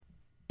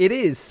It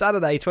is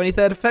Saturday,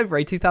 23rd of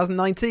February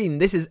 2019.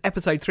 This is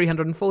episode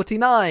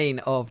 349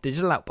 of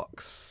Digital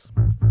Outbox.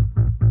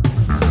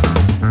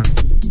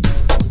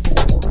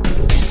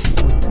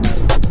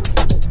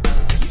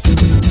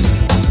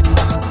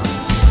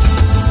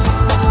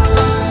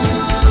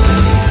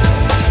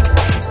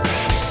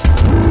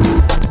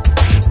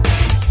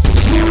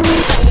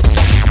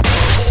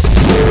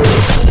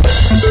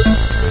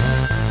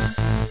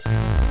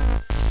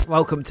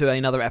 Welcome to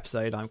another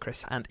episode. I'm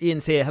Chris and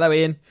Ian's here. Hello,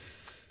 Ian.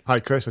 Hi,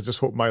 Chris. I just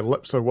hope my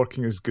lips are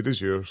working as good as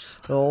yours.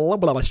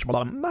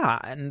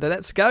 And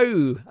let's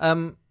go.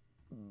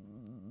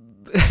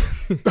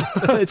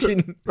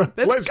 Virgin,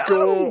 let's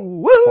go.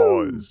 Woo!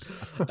 Pause.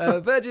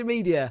 Virgin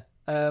Media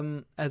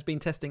has been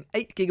testing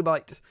 8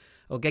 gigabyte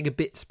or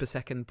gigabits per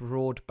second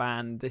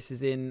broadband. This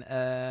is in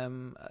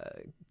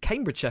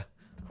Cambridgeshire.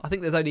 I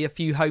think there's only a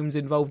few homes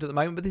involved at the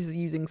moment, but this is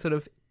using sort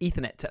of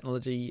Ethernet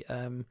technology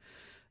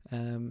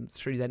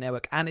through their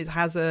network, and it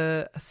has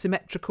a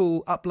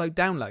symmetrical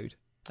upload-download.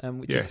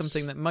 Which is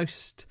something that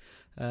most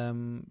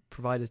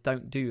providers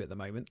don't do at the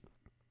moment.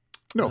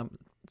 No.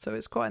 So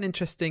it's quite an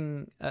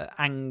interesting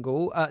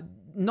angle.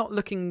 Not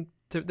looking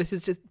to... This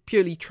is just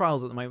purely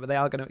trials at the moment, but they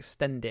are going to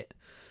extend it.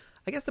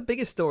 I guess the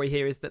biggest story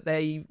here is that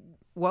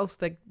whilst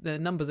their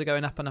numbers are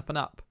going up and up and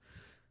up,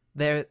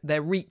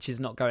 their reach is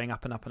not going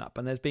up and up and up.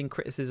 And there's been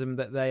criticism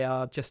that they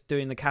are just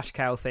doing the cash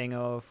cow thing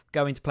of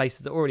going to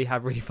places that already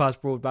have really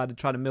fast broadband and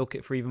trying to milk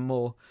it for even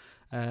more.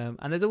 And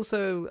there's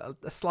also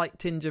a slight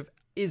tinge of,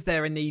 is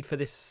there a need for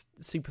this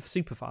super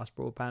fast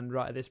broadband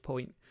right at this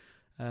point?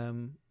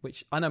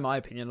 Which I know my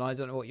opinion, and I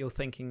don't know what you're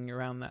thinking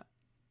around that.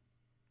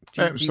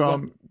 Do you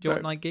want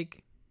 9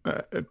 gig?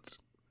 Or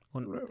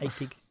 8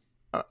 gig?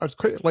 I'd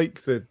quite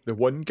like the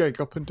 1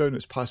 gig up and down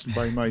that's passing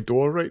by my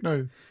door right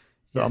now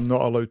that I'm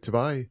not allowed to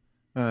buy.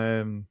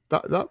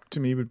 That to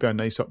me would be a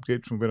nice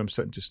upgrade from where I'm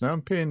sitting just now.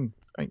 I'm paying,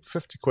 I think,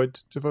 50 quid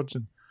to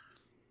Virgin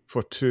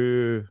for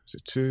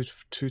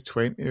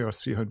 220 or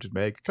 300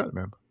 meg? I can't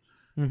remember.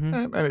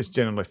 Mm-hmm. And it's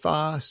generally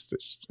fast.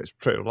 It's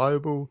pretty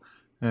reliable,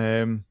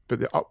 but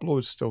the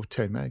upload's still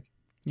 10 meg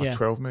or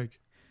 12 meg,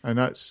 and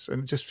it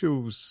just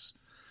feels,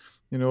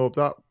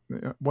 that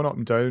one up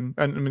and down.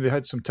 And I mean, they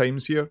had some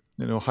times here,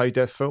 high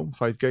def film,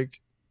 5 gig,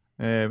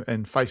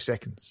 in 5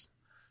 seconds.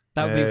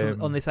 That would be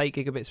on this 8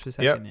 gigabits per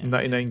second. Yeah,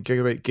 99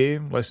 gigabyte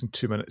game, less than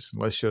 2 minutes,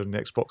 unless you're on the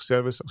Xbox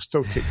service. It'll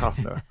still take half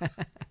an hour.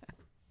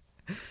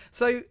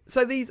 So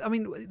these, I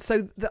mean,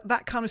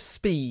 that kind of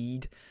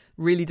speed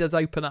really does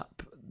open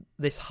up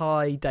this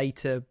high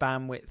data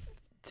bandwidth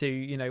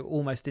to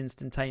almost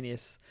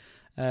instantaneous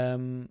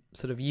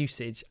sort of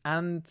usage,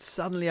 and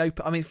suddenly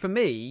open. I mean, for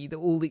me,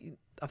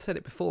 I've said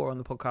it before on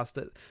the podcast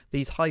that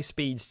these high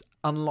speeds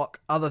unlock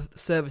other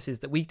services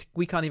that we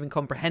can't even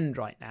comprehend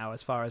right now,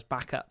 as far as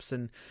backups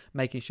and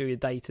making sure your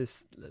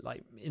data's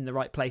like in the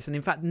right place, and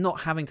in fact not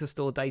having to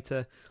store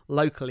data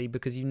locally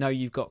because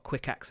you've got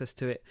quick access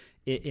to it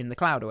in the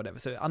cloud or whatever.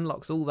 So it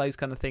unlocks all those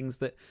kind of things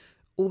that,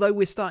 although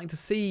we're starting to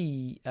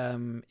see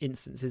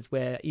instances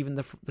where even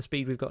the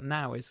speed we've got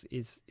now is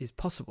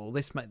possible,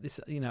 this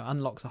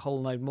unlocks a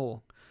whole load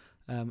more,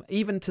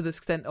 even to the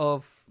extent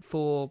of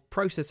for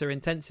processor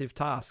intensive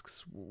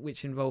tasks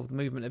which involve the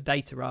movement of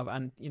data rather.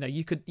 And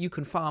you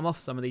can farm off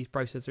some of these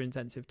processor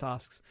intensive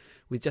tasks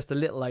with just a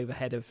little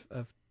overhead of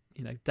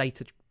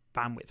data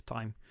bandwidth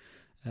time.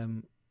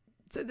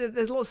 So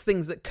there's lots of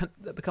things that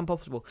become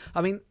possible.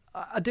 I mean,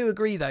 I do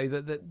agree though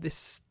that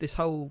this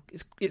whole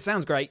it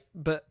sounds great,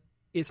 but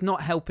it's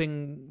not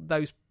helping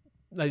those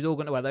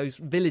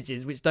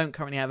villages which don't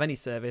currently have any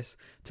service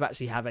to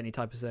actually have any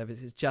type of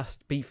service. It's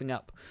just beefing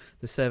up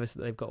the service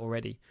that they've got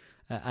already,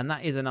 and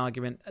that is an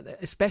argument,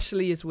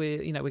 especially as we're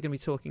going to be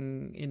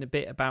talking in a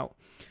bit about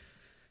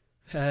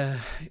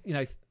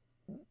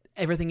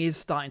everything is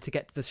starting to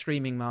get to the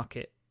streaming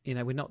market.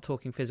 We're not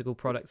talking physical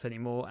products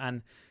anymore,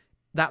 and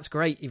that's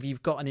great if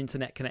you've got an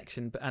internet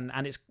connection,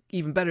 and it's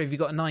even better if you've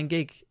got a 9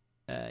 gig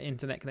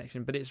internet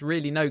connection, but it's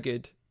really no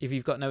good if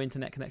you've got no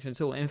internet connection at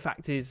all. In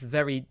fact, it is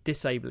very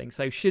disabling.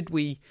 So should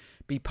we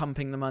be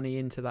pumping the money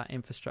into that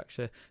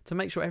infrastructure to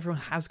make sure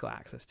everyone has got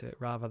access to it,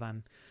 rather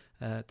than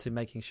to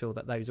making sure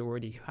that those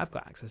already who have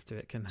got access to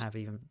it can have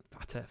even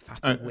fatter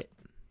width?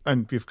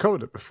 And we've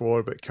covered it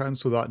before, but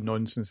cancel that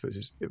nonsense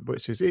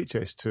which is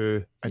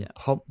HS2 and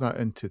pump that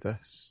into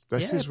this.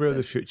 This is where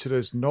the future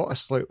is, not a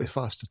slightly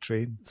faster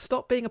train.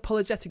 Stop being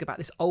apologetic about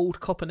this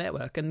old copper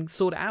network and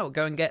sort it out.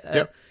 Go and get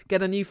a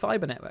new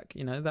fibre network.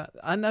 That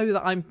I know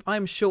that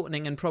I'm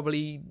shortening and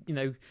probably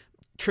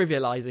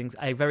trivializing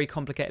a very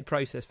complicated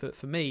process.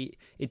 For me,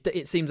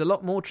 it seems a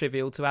lot more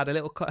trivial to add a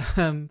little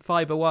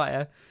fibre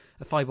wire.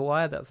 A fibre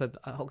wire, that's an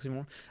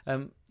oxymoron.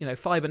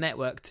 Fibre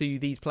network to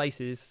these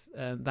places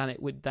than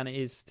it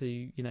is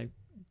to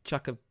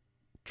chuck a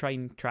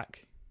train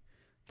track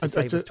to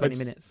save us 20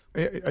 minutes.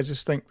 I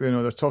just think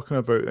they're talking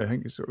about, I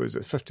think was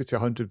it 50 to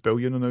 100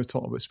 billion are now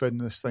talking about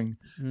spending this thing,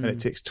 and it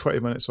takes 20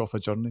 minutes off a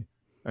journey,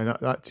 and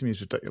that to me is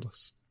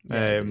ridiculous.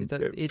 Yeah,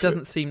 it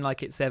doesn't seem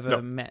like it's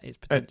ever met its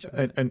potential.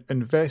 And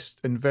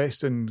invest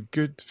in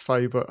good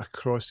fibre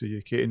across the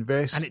UK.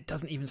 And it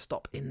doesn't even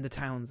stop in the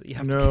towns that you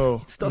have to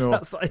get. It stops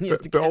outside. And you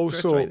have to but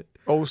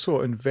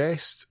also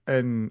invest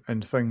in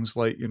things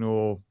like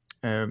the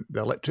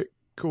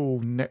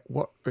electrical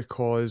network,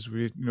 because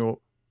we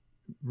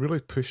really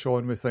push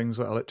on with things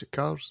like electric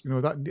cars.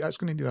 That's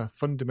going to need a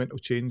fundamental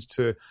change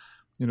to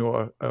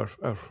our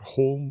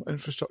home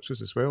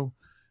infrastructures as well.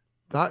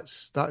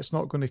 That's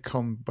not going to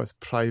come with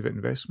private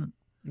investment.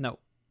 No,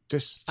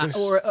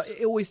 or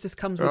it always just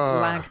comes with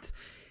lagged.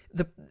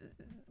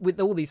 With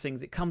all these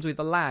things, it comes with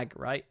a lag,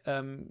 right?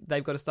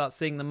 They've got to start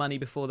seeing the money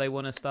before they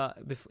want to start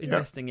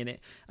investing in it.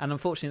 And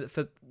unfortunately,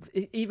 for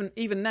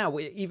even now,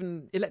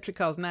 even electric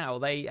cars now,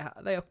 they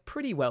are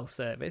pretty well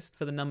serviced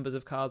for the numbers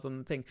of cars on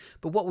the thing.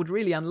 But what would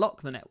really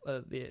unlock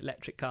the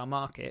electric car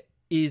market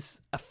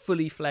is a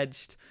fully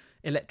fledged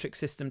electric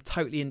system,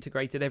 totally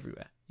integrated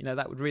everywhere.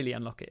 That would really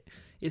unlock it.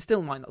 It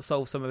still might not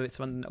solve some of its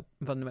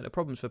fundamental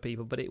problems for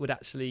people, but it would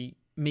actually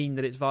mean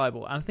that it's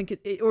viable. And I think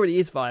it already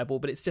is viable,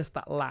 but it's just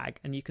that lag,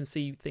 and you can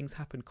see things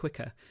happen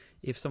quicker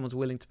if someone's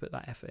willing to put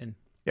that effort in.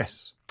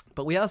 Yes.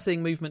 But we are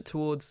seeing movement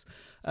towards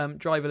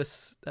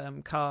driverless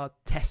car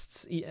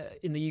tests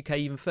in the UK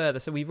even further.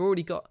 So we've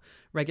already got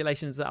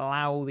regulations that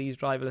allow these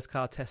driverless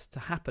car tests to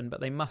happen,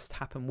 but they must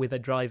happen with a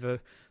driver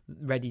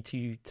ready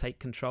to take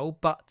control.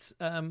 But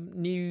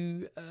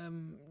new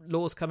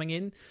laws coming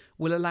in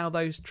will allow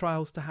those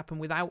trials to happen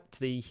without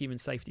the human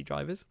safety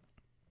drivers.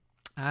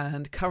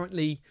 And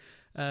currently,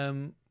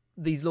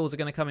 these laws are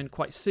going to come in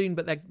quite soon,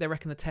 but they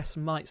reckon the tests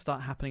might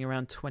start happening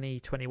around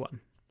 2021,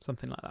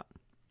 something like that.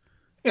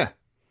 Yeah.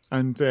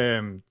 And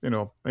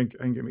I think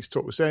it makes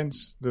total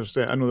sense.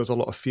 I know there's a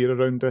lot of fear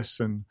around this,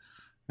 and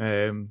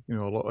a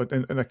lot,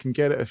 and I can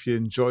get it if you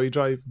enjoy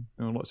driving.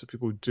 Lots of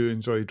people do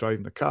enjoy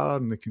driving a car,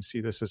 and they can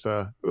see this as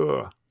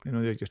you're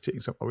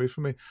taking something away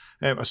from me.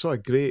 I saw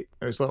it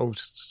was a little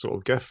sort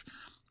of gif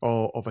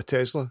of a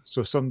Tesla.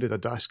 So somebody had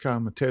a dash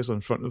cam, a Tesla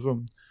in front of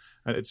them,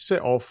 and it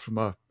set off from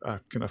a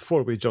kind of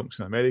four-way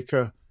junction in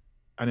America,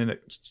 and then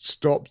it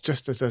stopped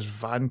just as this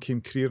van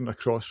came clearing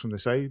across from the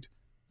side.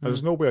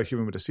 There's no way a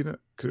human would have seen it,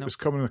 because it was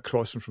coming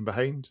across from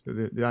behind,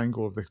 the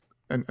angle of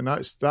and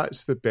that's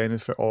the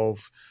benefit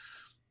of,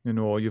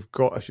 if you've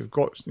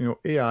got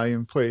AI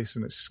in place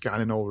and it's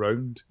scanning all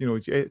around.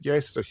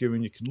 Yes, as a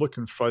human you can look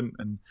in front,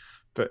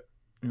 but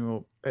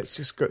it's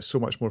just got so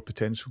much more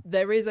potential.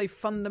 There is a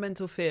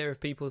fundamental fear of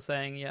people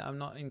saying, "Yeah, I'm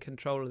not in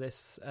control of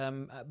this,"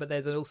 but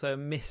there's also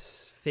a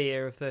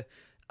fear of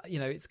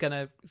it's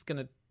gonna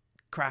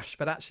crash,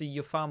 but actually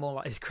you're far more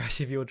likely to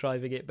crash if you're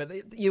driving it.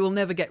 But you will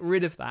never get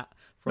rid of that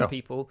from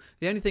people.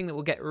 The only thing that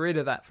will get rid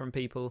of that from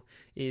people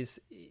is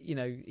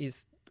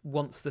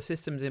once the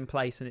system's in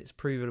place and it's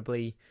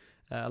provably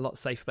a lot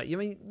safer.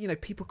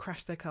 But people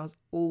crash their cars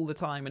all the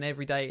time and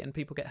every day, and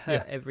people get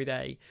hurt every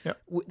day. Yeah.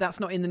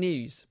 That's not in the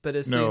news, but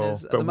as soon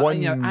as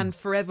and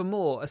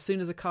forevermore, as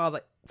soon as a car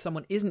that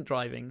someone isn't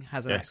driving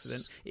has an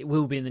accident, it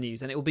will be in the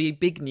news, and it will be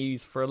big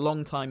news for a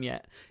long time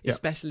yet,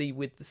 especially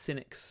with the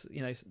cynics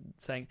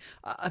saying,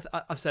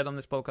 I've said on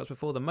this podcast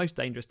before, the most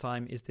dangerous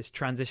time is this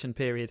transition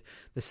period.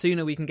 The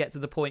sooner we can get to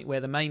the point where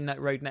the main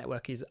road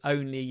network is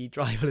only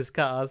driverless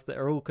cars that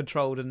are all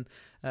controlled, and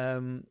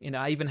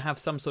I even have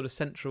some sort of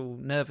central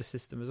nervous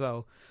system as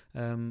well,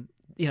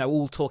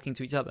 all talking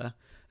to each other,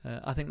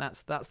 I think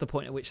that's the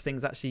point at which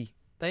things actually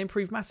they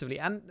improve massively.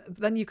 And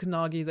then you can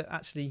argue that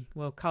actually,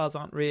 cars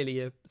aren't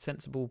really a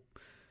sensible,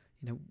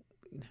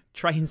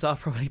 trains are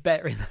probably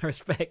better in that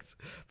respect,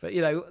 but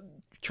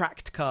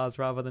tracked cars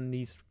rather than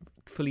these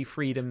fully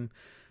freedom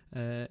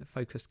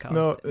focused cars.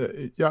 No,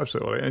 you're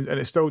absolutely right. And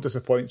it still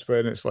disappoints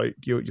when it's like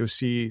you'll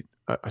see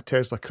a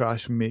Tesla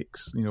crash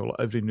makes like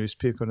every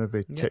newspaper and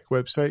every tech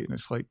website, and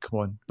it's like, come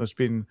on, there's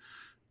been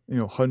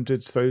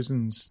hundreds,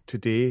 thousands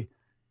today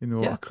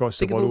across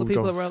the world. Think of all the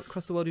people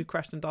across the world who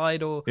crashed and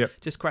died, or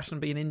just crashed and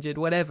been injured,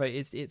 whatever.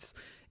 It's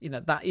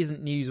that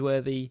isn't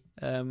newsworthy,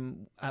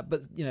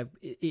 but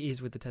it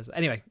is with the Tesla.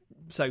 Anyway,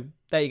 so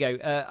there you go.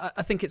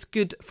 I think it's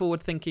good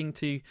forward thinking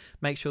to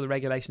make sure the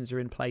regulations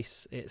are in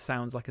place. It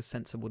sounds like a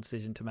sensible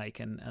decision to make,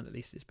 and at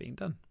least it's being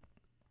done.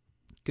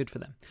 Good for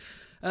them.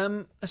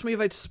 Let's move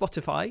over to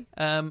Spotify,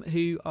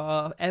 who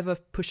are ever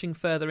pushing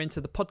further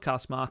into the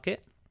podcast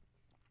market.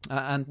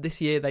 And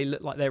this year they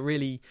look like they're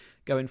really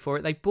going for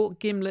it. They've bought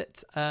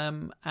Gimlet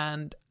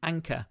and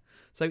Anchor.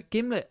 So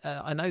Gimlet,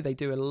 I know they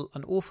do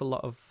an awful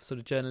lot of sort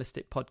of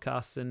journalistic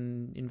podcasts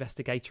and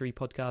investigatory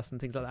podcasts and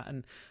things like that,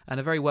 and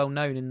are very well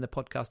known in the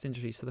podcast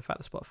industry. So the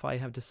fact that Spotify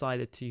have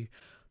decided to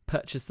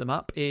purchase them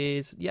up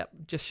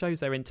just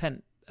shows their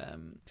intent.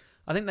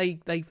 I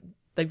think they've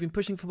been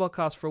pushing for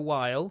podcasts for a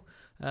while,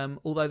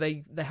 although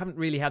they haven't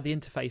really had the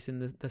interface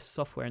in the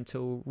software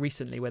until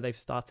recently, where they've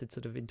started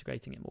sort of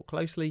integrating it more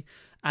closely.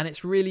 And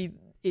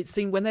it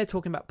seemed when they're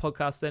talking about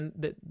podcasts, then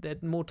they're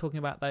more talking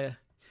about their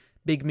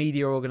big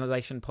media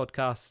organization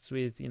podcasts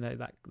with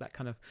that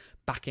kind of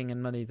backing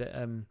and money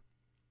that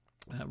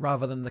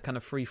rather than the kind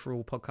of free for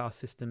all podcast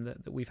system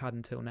that we've had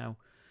until now.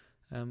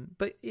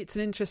 But it's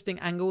an interesting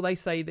angle. They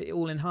say that it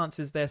all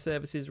enhances their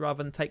services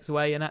rather than takes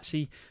away, and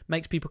actually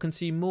makes people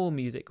consume more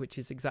music, which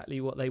is exactly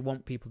what they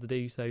want people to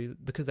do. So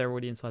because they're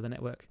already inside the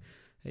network,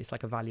 it's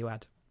like a value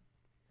add.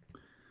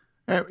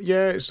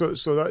 So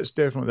that's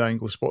definitely the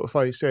angle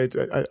Spotify said.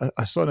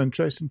 I saw an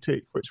interesting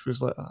take, which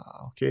was like,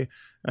 okay,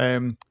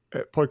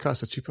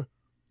 podcasts are cheaper.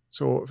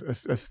 So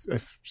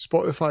if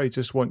Spotify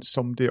just wants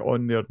somebody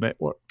on their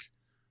network,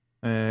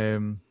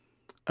 and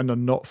they're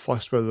not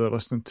fussed whether they're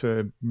listening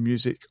to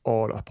music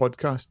or a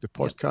podcast, the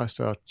podcasts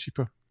are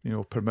cheaper,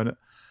 per minute.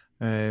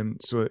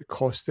 So it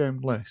costs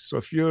them less. So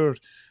if you're,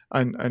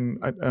 and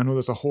I know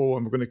there's a whole,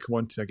 and we're going to come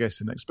on to, I guess,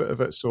 the next bit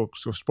of it. So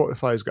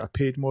Spotify's got a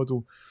paid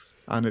model,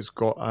 and it's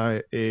got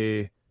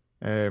an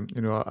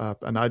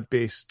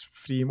ad-based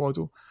free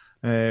model.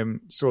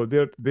 So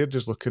they're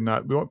just looking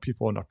at, we want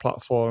people on our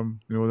platform.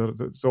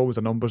 There's always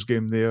a numbers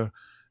game there,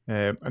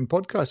 and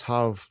podcasts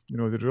have, they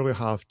really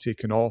have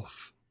taken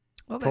off.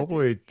 Well,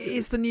 probably it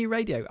is the new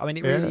radio. I mean,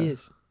 it really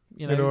is.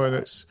 And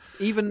it's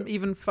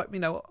even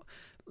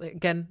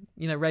again,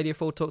 Radio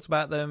 4 talks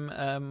about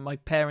them. My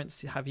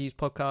parents have used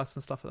podcasts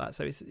and stuff like that.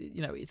 So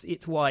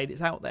it's wide.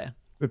 It's out there.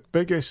 The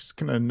biggest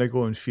kind of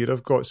niggle and fear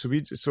I've got, so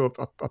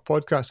a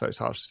podcast that's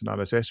just an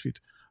RSS feed,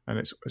 and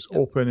it's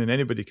open and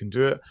anybody can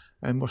do it.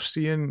 And we're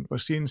seeing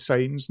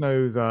signs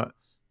now that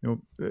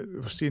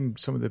we're seeing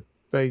some of the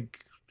big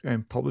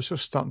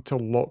publishers starting to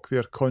lock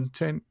their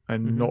content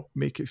and not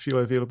make it feel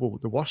available.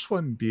 The worst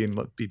one being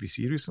like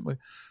BBC recently.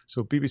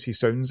 So BBC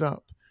Sounds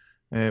app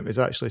is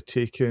actually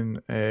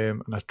taken,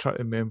 and I try to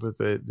remember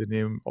the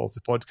name of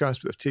the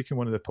podcast, but they've taken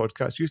one of the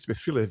podcasts, used to be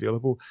fully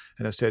available,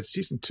 and I've said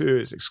season 2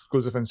 is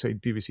exclusive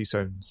inside BBC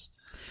Sounds.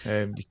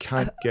 You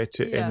can't get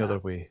it any other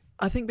way.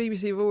 I think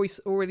BBC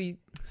have already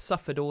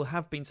suffered, or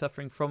have been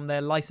suffering, from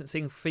their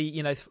licensing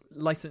fee,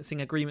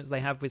 licensing agreements they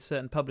have with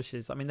certain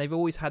publishers. I mean, they've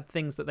always had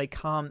things that they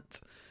can't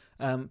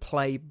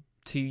play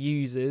to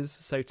users,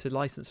 so to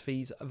license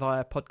fees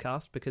via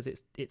podcast, because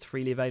it's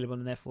freely available,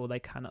 and therefore they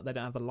don't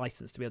have the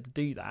license to be able to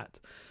do that.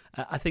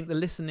 I think the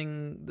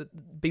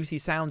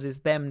BBC Sounds is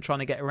them trying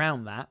to get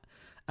around that.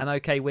 And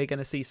okay, we're going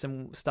to see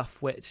some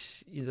stuff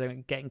which is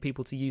getting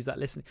people to use that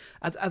listening.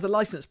 As a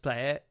licensed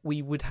player,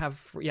 we would have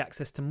free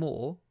access to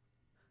more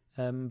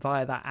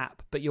via that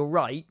app. But you're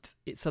right,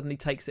 it suddenly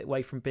takes it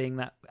away from being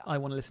that I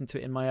want to listen to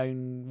it in my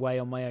own way,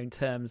 on my own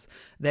terms.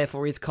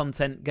 Therefore, is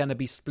content going to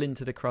be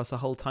splintered across a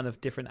whole ton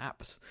of different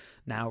apps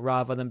now,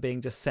 rather than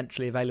being just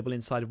centrally available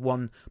inside of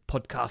one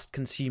podcast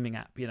consuming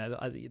app?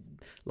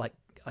 Like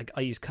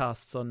I use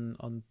Casts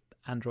on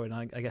Android,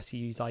 and I guess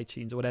you use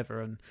iTunes or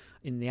whatever, and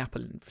in the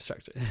Apple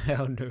infrastructure.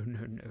 Oh no.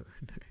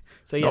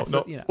 So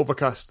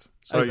Overcast.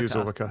 So I use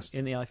Overcast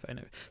in the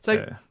iPhone.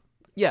 So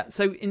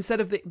so instead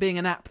of it being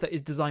an app that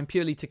is designed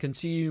purely to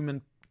consume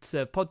and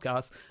serve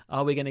podcasts,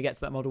 are we going to get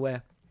to that model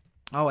where,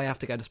 I have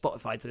to go to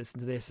Spotify to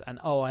listen to this, and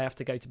I have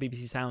to go to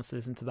BBC Sounds to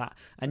listen to that?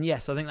 And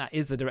yes, I think that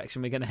is the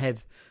direction we're going to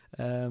head.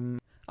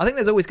 I think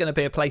there's always going to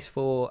be a place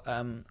for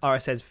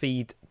RSS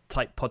feed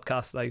type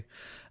podcasts, though.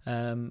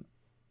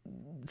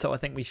 So I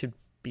think we should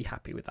be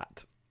happy with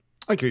that.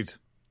 Agreed.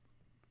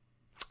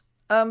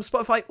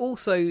 Spotify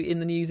also in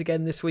the news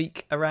again this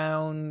week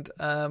around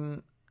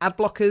ad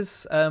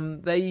blockers.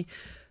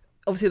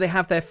 They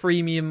have their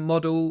freemium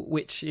model,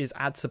 which is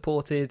ad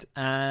supported,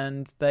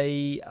 and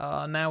they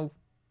are now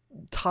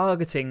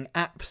targeting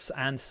apps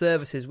and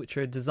services which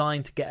are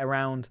designed to get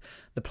around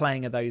the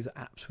playing of those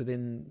apps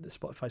within the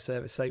Spotify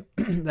service. So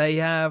they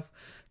have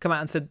come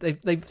out and said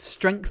they've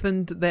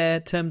strengthened their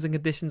terms and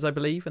conditions, I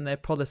believe, and their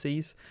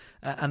policies,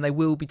 and they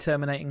will be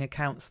terminating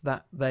accounts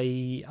that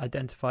they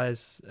identify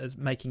as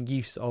making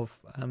use of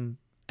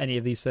any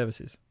of these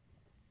services.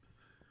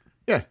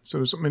 Yeah,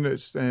 so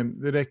it's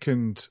they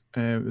reckoned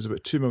there's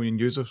about 2 million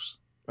users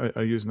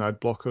are using ad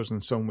blockers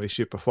in some way,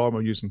 shape, or form,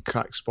 or using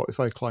cracked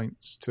Spotify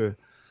clients to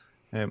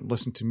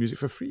listen to music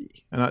for free,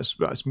 and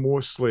that's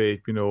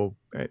mostly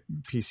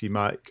PC,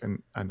 Mac,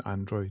 and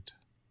Android.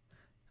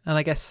 And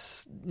I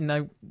guess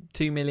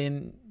 2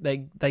 million,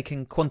 they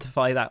can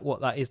quantify that,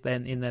 what that is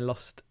then in their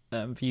lost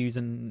views,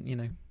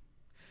 and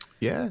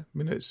Yeah, I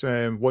mean it's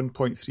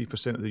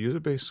 1.3% of the user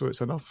base, so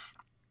it's enough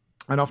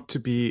to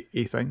be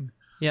a thing.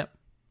 Yep.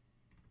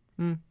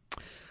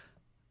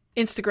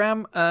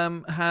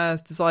 Instagram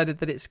has decided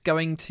that it's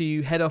going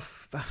to head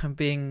off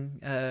being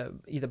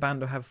either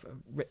banned or have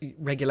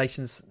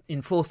regulations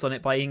enforced on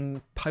it by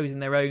imposing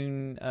their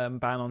own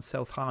ban on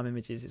self-harm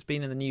images. It's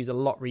been in the news a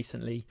lot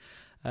recently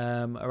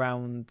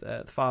around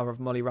the father of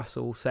Molly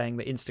Russell saying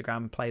that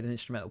Instagram played an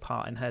instrumental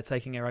part in her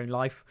taking her own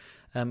life.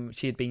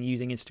 She had been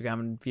using Instagram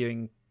and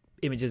viewing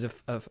images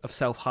of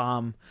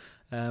self-harm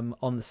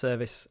on the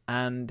service,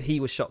 and he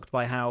was shocked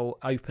by how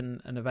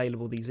open and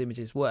available these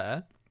images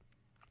were.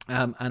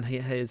 And he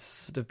has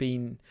sort of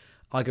been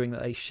arguing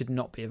that they should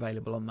not be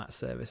available on that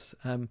service.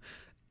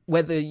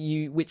 Whether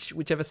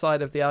whichever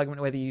side of the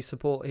argument, whether you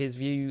support his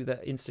view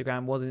that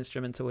Instagram was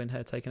instrumental in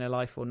her taking her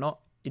life or not,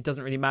 it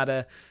doesn't really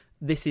matter.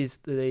 this is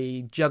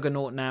the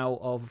juggernaut now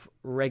of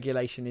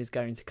regulation is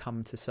going to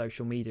come to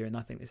social media, and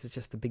I think this is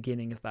just the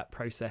beginning of that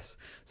process.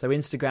 So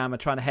Instagram are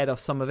trying to head off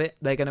some of it.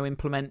 They're going to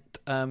implement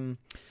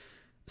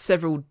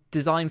several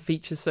design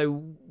features.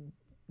 So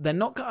they're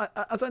not,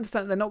 as I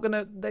understand, they're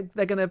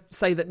going to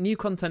say that new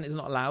content is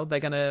not allowed. They're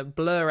going to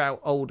blur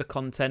out older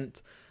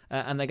content,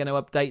 and they're going to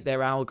update their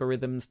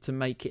algorithms to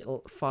make it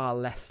far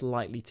less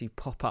likely to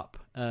pop up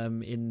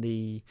in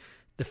the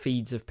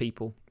feeds of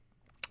people.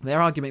 Their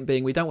argument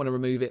being we don't want to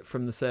remove it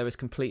from the service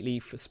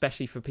completely,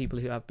 especially for people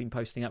who have been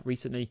posting up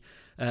recently,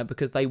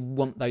 because they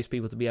want those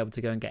people to be able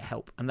to go and get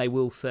help, and they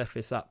will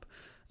surface up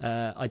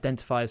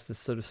identifiers to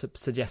sort of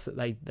suggest that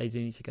they do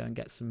need to go and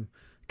get some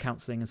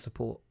counselling and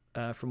support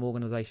from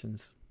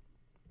organisations.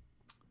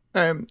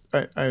 And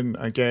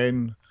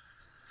again,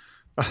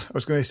 I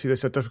was going to say this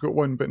is a difficult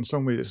one, but in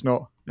some ways it's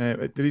not.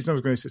 The reason I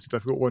was going to say it's a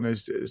difficult one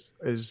is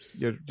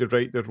you're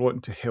right. They're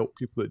wanting to help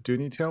people that do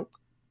need help,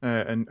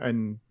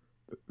 and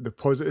the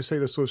positive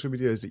side of social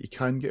media is that you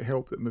can get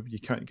help that maybe you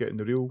can't get in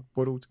the real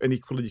world, and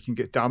equally you can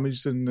get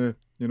damaged in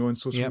in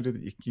social media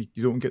that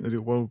you don't get in the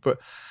real world.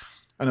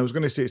 And I was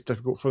going to say it's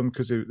difficult for them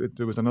because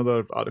there was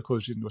another article I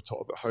was reading that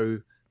talked about how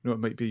it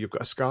might be you've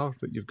got a scar,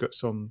 that you've got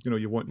some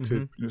you want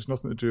to. It's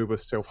nothing to do with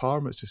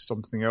self-harm. It's just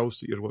something else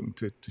that you're wanting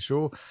to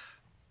show.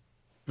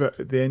 But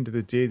at the end of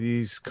the day,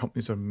 these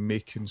companies are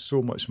making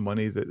so much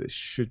money that it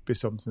should be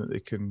something that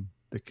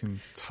they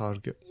can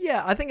target.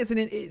 Yeah, I think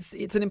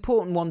it's an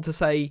important one to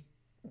say.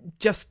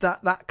 Just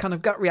that kind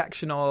of gut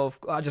reaction of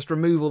I just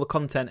remove all the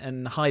content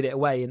and hide it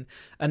away,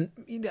 and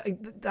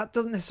that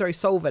doesn't necessarily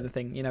solve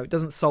anything. It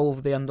doesn't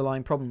solve the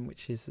underlying problem,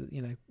 which is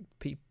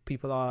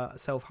people are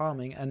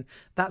self-harming, and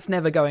that's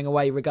never going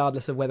away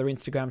regardless of whether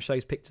Instagram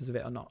shows pictures of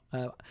it or not.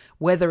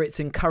 Whether it's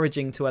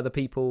encouraging to other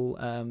people,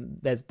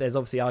 there's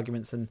obviously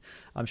arguments, and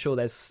I'm sure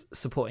there's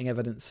supporting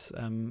evidence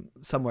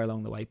somewhere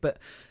along the way, but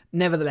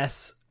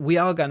nevertheless, we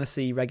are going to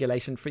see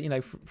regulation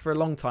for a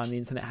long time. The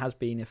internet has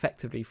been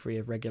effectively free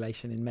of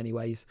regulation in many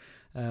ways,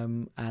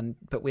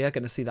 but we are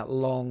going to see that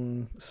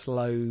long,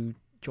 slow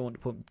jaunt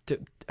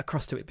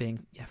across to it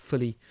being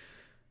fully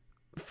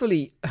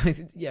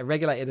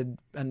regulated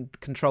and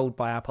controlled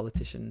by our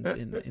politicians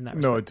in that respect.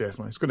 No,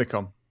 definitely, it's going to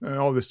come.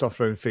 All the stuff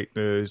around fake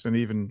news, and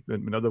even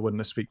another one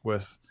this week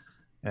with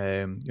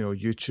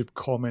YouTube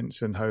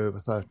comments, and how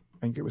I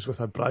think it was with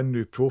a brand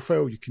new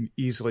profile, you can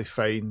easily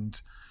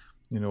find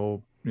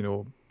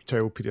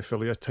child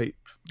paedophilia type,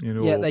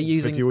 they're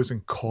using videos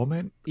and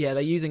comments. Yeah,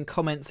 they're using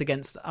comments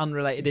against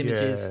unrelated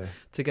images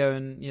to go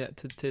and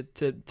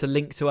to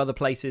link to other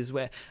places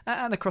where,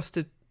 and across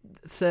to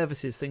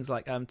services, things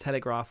like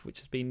Telegraph, which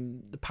has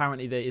been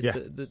apparently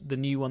the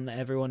new one that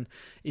everyone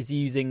is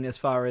using as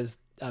far as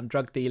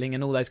drug dealing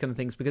and all those kind of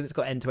things, because it's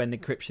got end-to-end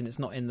encryption. It's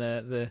not in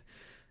the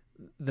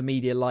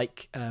media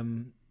like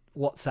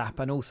WhatsApp,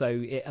 and also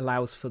it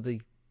allows for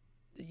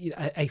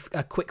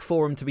a quick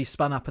forum to be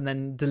spun up and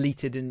then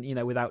deleted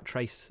without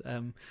trace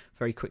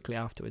very quickly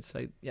afterwards.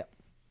 So yeah,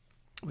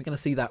 we're going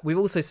to see that. We've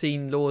also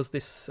seen laws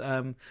this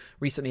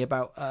recently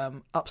about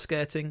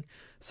upskirting.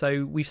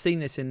 So we've seen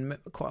this in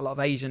quite a lot of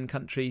Asian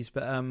countries,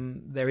 but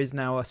there is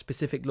now a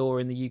specific law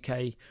in the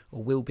UK,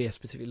 or will be a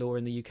specific law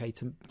in the UK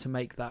to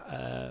make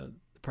that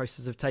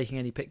process of taking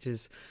any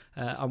pictures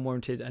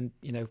unwarranted, and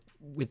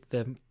with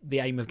the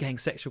aim of getting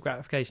sexual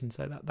gratification.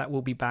 So that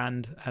will be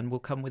banned and will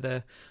come with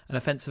an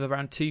offence of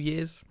around 2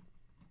 years.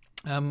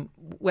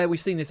 Where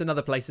we've seen this in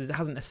other places, it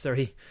hasn't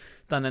necessarily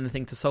done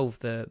anything to solve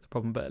the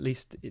problem, but at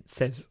least it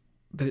says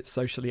that it's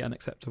socially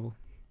unacceptable.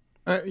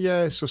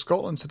 So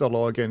Scotland's had a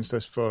law against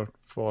this for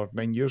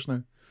 9 years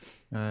now.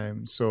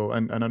 And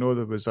I know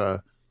there was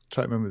trying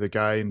to remember the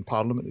guy in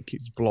Parliament that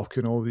keeps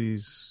blocking all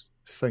these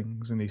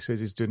things, and he says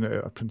he's doing it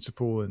out of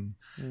principle, and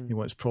he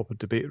wants proper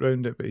debate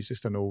around it, but he's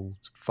just an old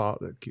fart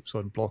that keeps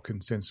on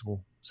blocking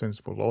sensible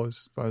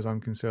laws, as far as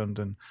I'm concerned.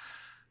 And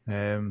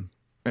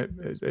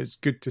it's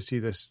good to see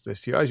this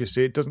here. As you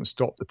say, it doesn't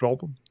stop the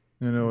problem.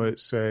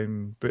 It's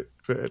but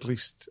at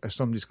least if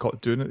somebody's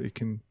caught doing it, they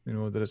can,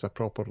 there is a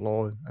proper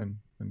law and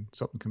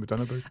something can be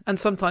done about it. And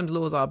sometimes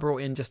laws are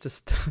brought in just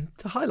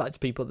to highlight to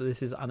people that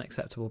this is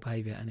unacceptable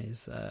behaviour and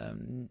is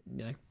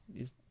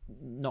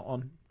not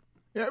on.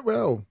 Yeah,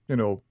 well, a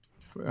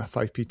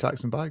 5p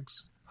tax in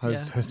bags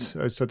has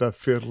had a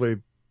fairly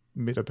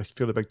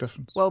big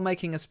difference. Well,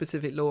 making a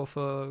specific law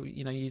for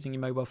using your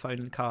mobile phone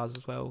in cars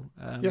as well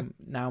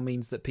now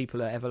means that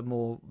people are ever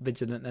more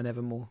vigilant, and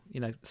ever more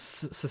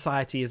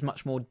society is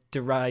much more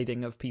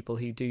deriding of people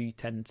who do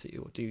tend to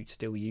or do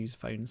still use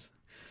phones.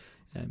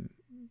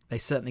 They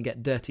certainly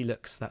get dirty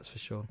looks, that's for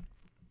sure.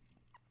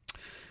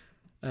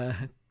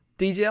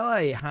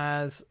 DJI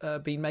has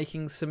been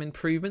making some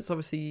improvements.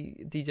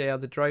 Obviously, DJI,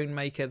 the drone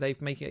maker, they've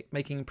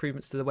making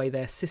improvements to the way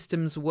their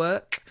systems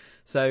work.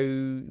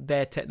 So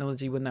their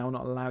technology will now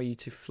not allow you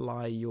to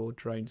fly your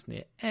drones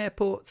near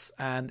airports,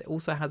 and it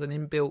also has an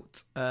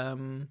inbuilt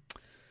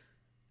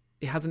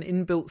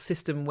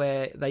system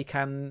where they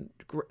can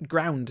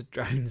ground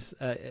drones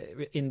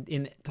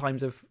in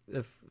times of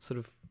sort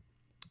of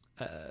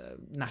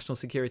national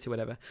security,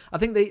 whatever. I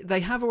think they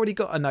have already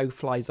got a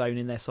no-fly zone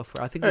in their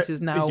software. I think this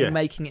is now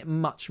making it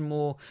much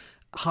more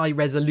high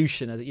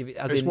resolution, as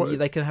in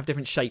they can have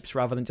different shapes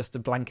rather than just a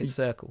blanket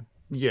circle.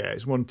 Yeah,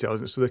 it's more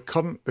intelligent. So the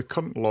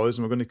current laws,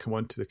 and we're going to come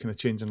on to the kind of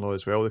change in law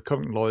as well. The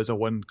current law is a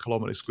 1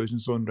 kilometre exclusion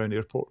zone around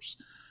airports,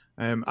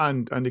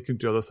 and they can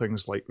do other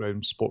things like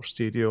around sports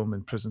stadium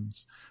and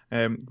prisons.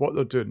 What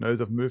they're doing now,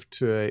 they've moved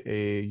to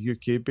a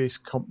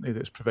UK-based company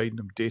that's providing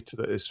them data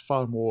that is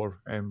far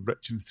more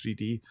rich in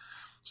 3D.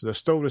 So they're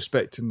still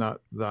respecting that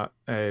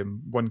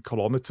 1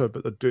 kilometre,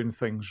 but they're doing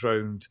things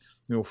around,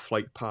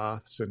 flight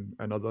paths and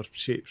other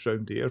shapes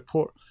around the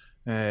airport,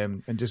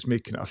 and just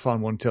making it a far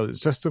more intelligent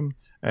system.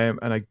 And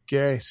I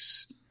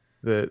guess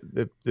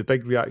the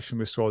big reaction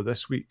we saw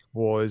this week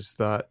was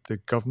that the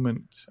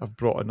government have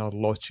brought in a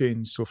law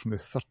change. So from the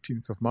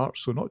 13th of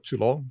March, so not too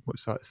long,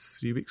 what's that,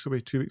 2 weeks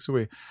away,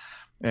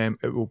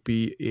 it will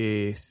be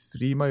a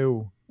 3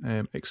 mile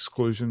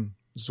exclusion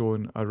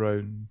zone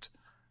around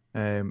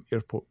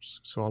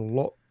airports, so a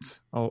lot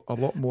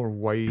more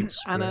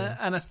widespread.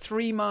 And a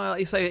 3 mile.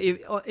 You say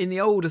in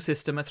the older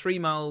system, a 3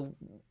 mile,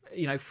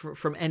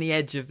 from any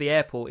edge of the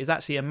airport is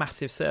actually a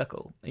massive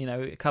circle,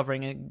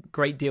 covering a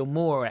great deal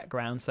more at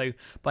ground. So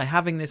by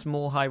having this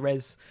more high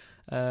res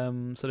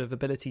sort of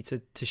ability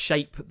to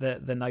shape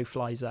the no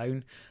fly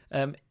zone,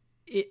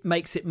 it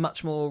makes it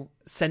much more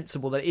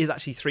sensible that it is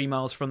actually 3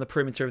 miles from the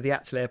perimeter of the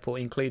actual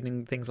airport,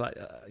 including things like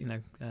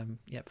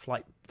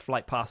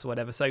flight paths or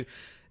whatever. So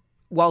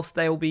whilst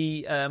they'll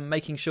be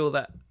making sure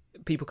that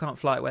people can't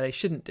fly it where they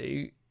shouldn't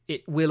do,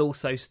 it will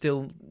also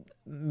still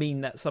mean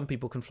that some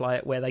people can fly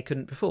it where they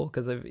couldn't before,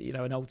 because of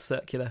an old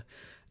circular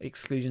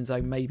exclusion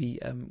zone maybe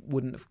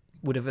would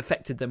have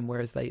affected them,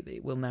 whereas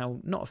it will now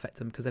not affect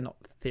them because they're not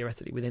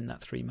theoretically within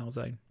that 3 mile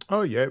zone.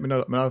 Oh yeah, I mean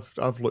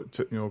I've looked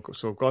at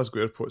so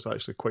Glasgow Airport's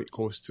actually quite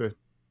close to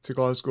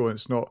Glasgow, and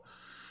it's not.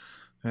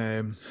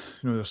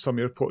 There's some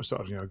airports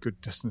that are a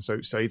good distance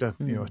outside a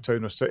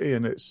town or city,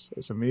 and it's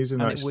amazing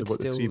and actually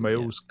what the 3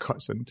 miles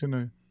cuts into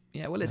now.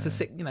 Yeah, well, it's a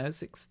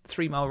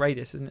 3 mile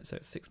radius, isn't it? So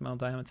it's 6 mile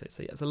diameter.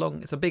 So it's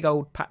a big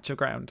old patch of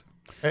ground.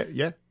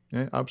 Yeah,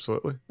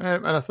 absolutely.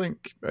 And I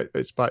think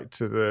it's back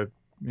to the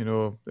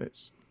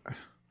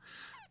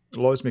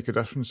laws make a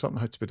difference.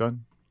 Something had to be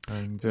done.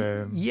 And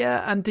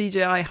and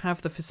DJI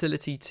have the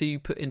facility to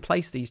put in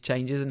place these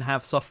changes and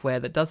have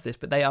software that does this,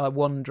 but they are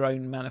one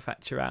drone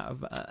manufacturer out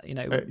of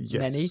yes.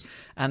 many,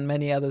 and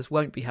many others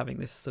won't be having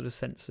this sort of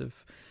sense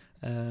of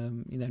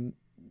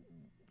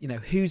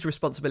whose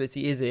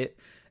responsibility is it.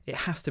 It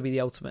has to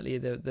be ultimately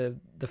the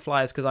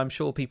flyers, because I'm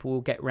sure people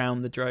will get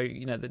round the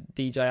drone, the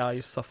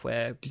DJI's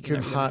software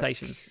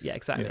limitations. Yeah,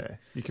 exactly. Yeah,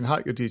 you can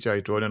hack your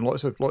DJI drone, and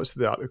lots of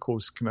the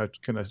articles kind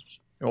of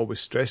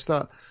always stress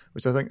that,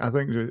 which I think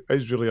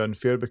is really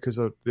unfair, because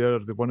they're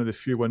one of the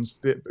few ones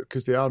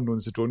because they are known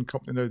as a drone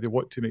company now. They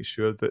want to make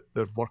sure that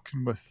they're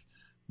working with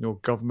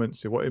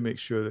governments. They want to make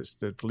sure that it's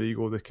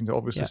legal. They can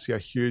obviously see a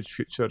huge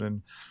future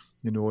in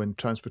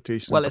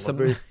transportation. Well, it's a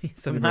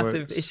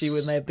massive issue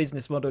in their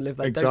business model if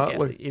they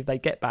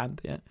get banned.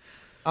 Yeah.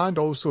 And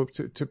also,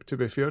 to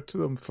be fair to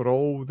them, for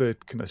all the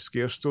kind of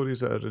scare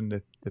stories that are in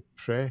the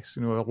press,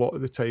 a lot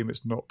of the time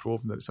it's not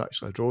proven that it's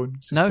actually a drone.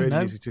 It's very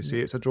easy to say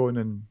it's a drone,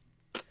 and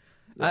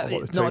a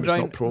lot of the time not a drone,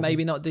 it's not proven.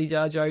 Maybe not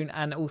DJI drone,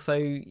 and also,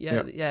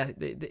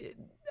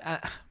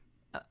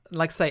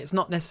 like I say, it's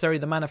not necessarily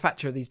the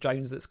manufacturer of these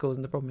drones that's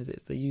causing the problem,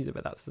 it's the user,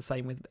 but that's the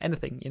same with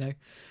anything,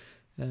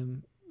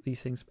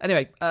 these things.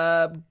 Anyway,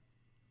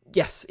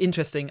 yes,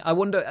 interesting. I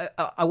wonder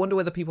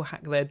whether people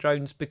hack their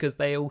drones because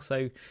they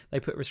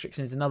put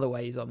restrictions in other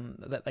ways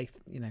on that. They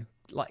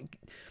like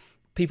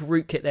people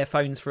rootkit their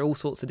phones for all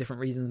sorts of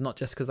different reasons, not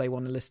just because they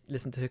want to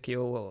listen to hooky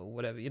or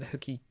whatever,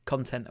 hooky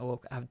content,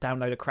 or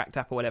download a cracked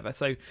app or whatever.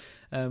 So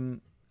I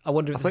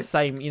wonder if it's the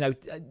same.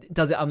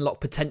 Does it unlock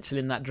potential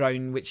in that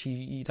drone which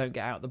you don't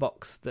get out of the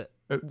box? That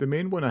the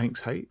main one, I think,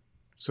 is height.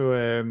 So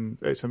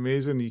it's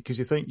amazing because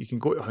you think you can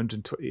go to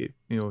 120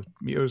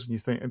 meters, and you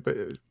think, but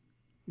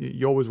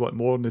you always want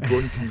more, and the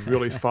drone can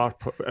really far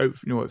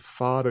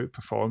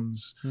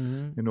outperforms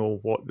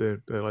what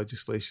the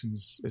legislation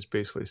is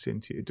basically saying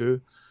to you to do.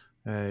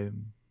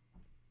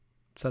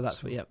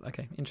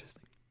 Okay,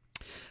 interesting.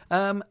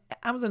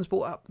 Amazon's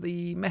bought up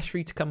the mesh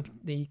router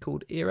company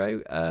called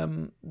Eero.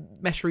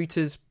 Mesh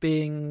routers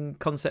being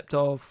concept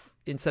of,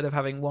 instead of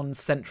having one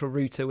central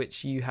router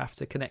which you have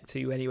to connect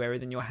to anywhere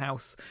within your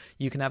house,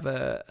 you can have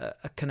a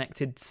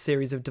connected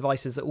series of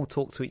devices that all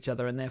talk to each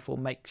other, and therefore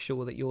make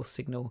sure that your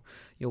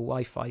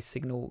Wi-Fi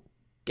signal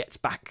gets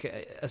back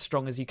as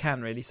strong as you can,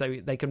 really. So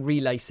they can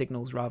relay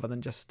signals rather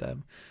than just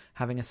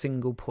having a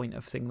single point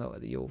of signal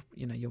that you're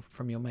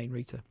from your main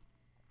router.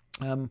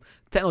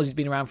 Technology's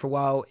been around for a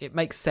while. It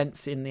makes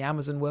sense in the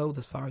Amazon world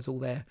as far as all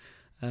their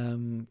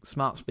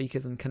smart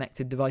speakers and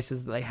connected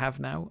devices that they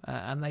have now,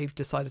 and they've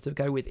decided to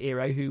go with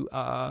Eero, who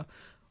are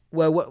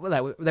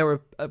they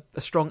were a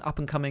strong up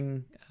and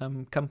coming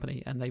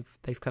company, and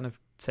they've kind of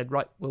said,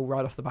 right, we'll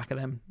ride off the back of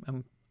them,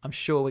 and I'm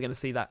sure we're going to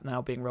see that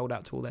now being rolled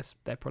out to all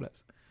their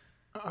products.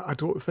 I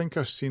don't think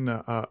I've seen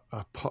a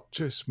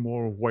purchase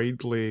more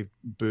widely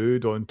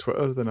booed on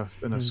Twitter than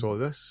I saw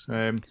this.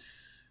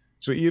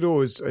 So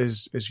Eero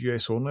is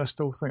US only.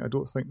 I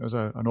don't think there's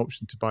an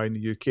option to buy in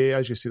the UK.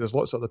 As you say, there's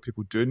lots of other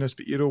people doing this,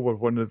 but Eero were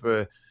one of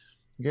the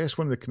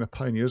kind of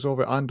pioneers of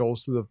it, and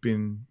also they've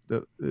been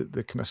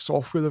the kind of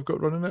software they've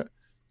got running it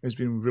has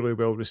been really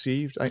well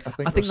received. I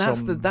think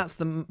that's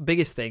the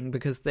biggest thing,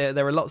 because there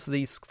are lots of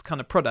these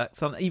kind of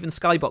products, and even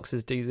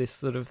Skyboxes do this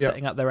sort of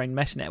setting up their own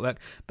mesh network,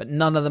 but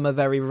none of them are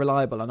very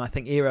reliable. And I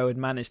think Eero had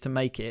managed to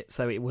make it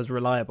so it was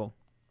reliable.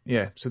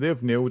 Yeah, so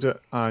they've nailed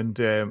it, and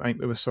I think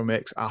there was some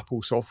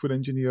ex-Apple software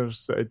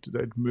engineers that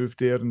had moved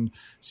there, and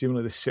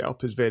seemingly the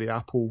setup is very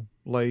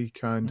Apple-like.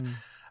 And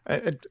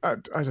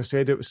as I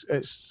said,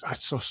 I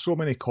saw so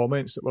many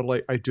comments that were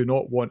like, "I do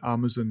not want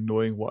Amazon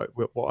knowing what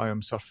I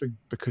am surfing,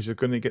 because you're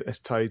going to get this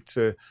tied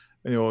to,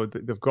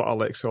 they've got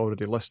Alexa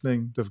already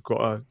listening, they've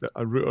got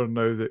a router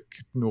now that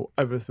could know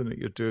everything that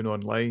you're doing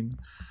online."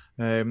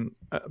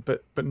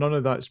 But none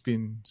of that's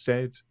been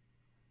said.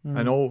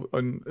 And all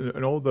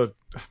the,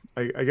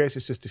 I guess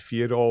it's just the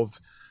fear of,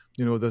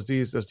 there's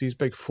these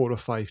big 4 or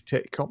 5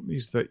 tech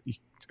companies that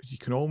you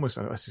can almost,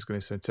 and this is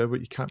going to sound terrible,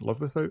 but you can't live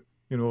without.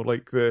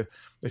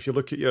 If you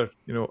look at your,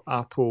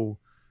 Apple,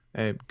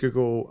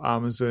 Google,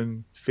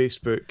 Amazon,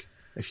 Facebook,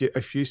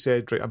 if you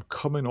said, right, I'm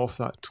coming off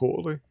that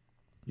totally,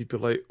 you'd be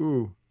like,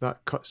 ooh,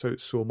 that cuts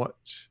out so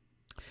much.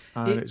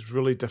 And it's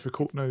really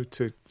difficult now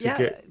to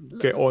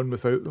get on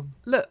without them.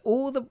 Look,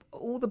 all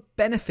the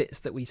benefits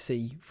that we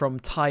see from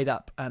tied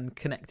up and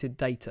connected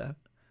data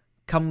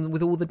come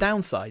with all the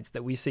downsides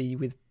that we see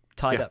with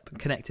tied up and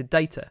connected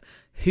data.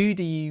 Who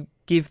do you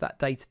give that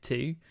data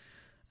to?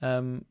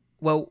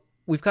 Well,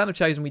 we've kind of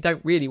chosen we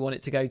don't really want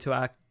it to go to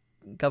our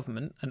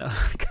government, and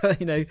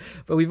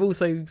but we've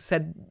also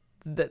said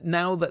that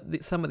now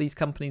that some of these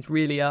companies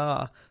really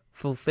are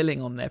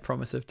fulfilling on their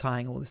promise of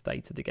tying all this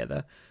data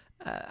together.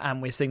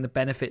 And we're seeing the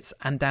benefits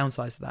and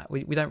downsides of that.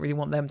 We don't really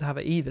want them to have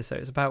it either. So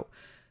it's about,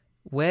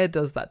 where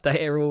does that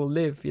data all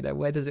live?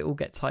 Where does it all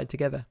get tied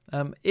together?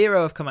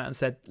 Eero have come out and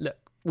said, look,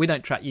 we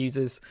don't track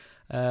users,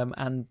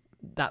 and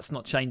that's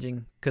not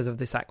changing because of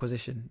this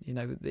acquisition.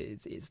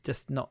 It's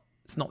just not.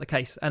 It's not the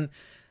case. And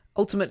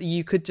ultimately,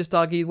 you could just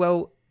argue,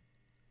 well,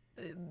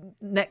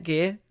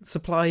 Netgear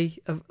supply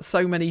of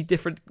so many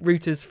different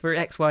routers for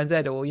X, Y, and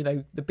Z, or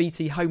the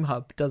BT Home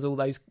Hub does all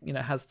those,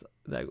 has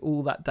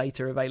all that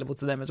data available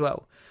to them as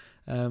well.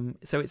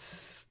 So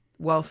it's,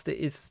 whilst it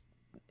is,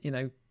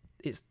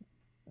 it's,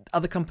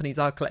 other companies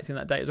are collecting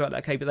that data as well.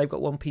 Okay, but they've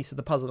got one piece of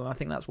the puzzle, and I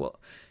think that's what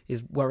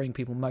is worrying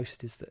people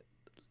most, is that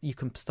you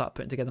can start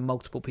putting together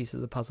multiple pieces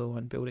of the puzzle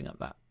and building up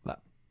that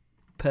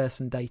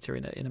person data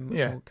in a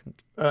more...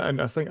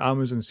 And I think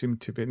Amazon seem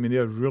to be,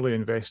 they're really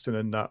investing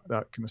in that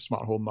kind of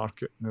smart home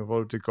market. They've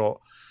already got,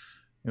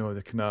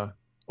 the kind of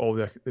all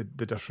the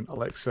different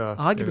Alexa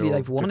arguably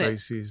they've won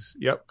devices.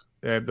 Yep.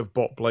 They've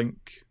bought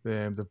Blink,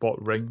 they've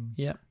bought Ring.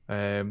 Yeah.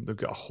 They've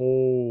got a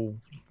whole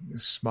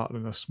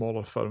smattering of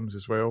smaller firms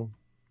as well.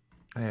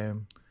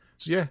 So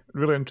yeah,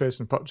 really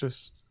interesting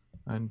purchase,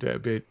 and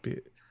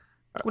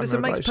well, it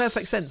makes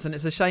perfect sense, and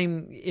it's a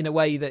shame in a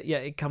way that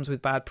it comes with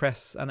bad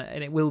press, and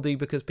it will do,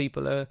 because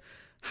people are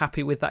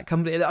happy with that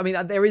company. I mean,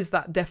 there is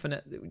that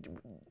definite.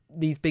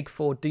 These big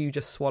four do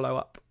just swallow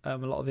up a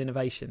lot of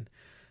innovation,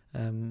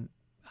 and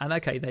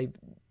okay, they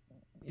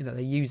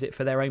use it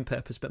for their own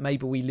purpose, but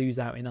maybe we lose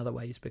out in other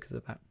ways because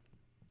of that.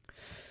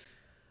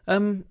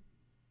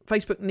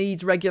 Facebook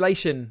needs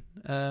regulation.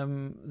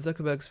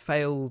 Zuckerberg's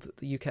failed.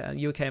 The UK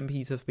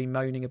MPs have been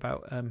moaning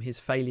about his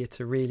failure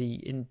to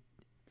really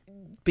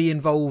be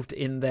involved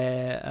in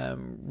their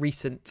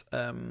recent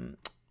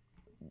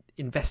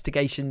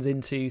investigations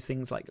into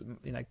things like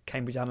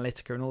Cambridge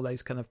Analytica and all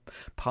those kind of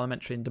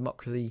parliamentary and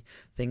democracy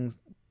things,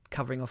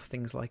 covering off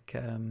things like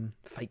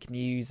fake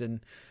news and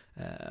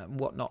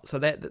whatnot.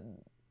 So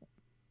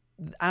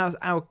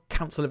our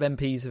Council of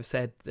MPs have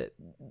said that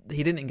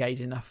he didn't engage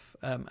enough,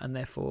 and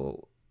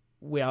therefore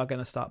we are going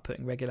to start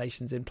putting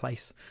regulations in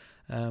place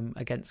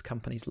against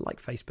companies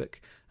like Facebook,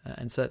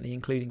 and certainly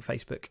including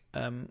Facebook,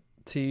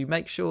 to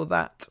make sure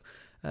that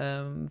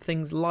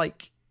things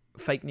like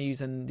fake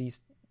news and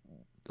these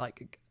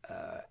like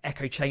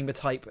echo chamber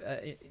type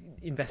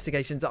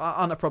investigations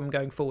aren't a problem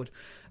going forward.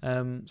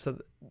 So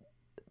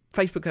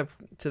Facebook have,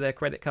 to their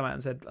credit, come out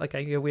and said,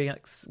 okay, we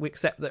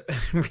accept that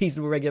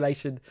reasonable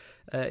regulation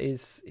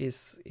is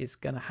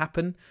going to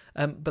happen.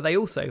 But they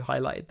also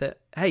highlighted that,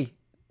 hey,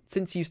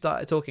 since you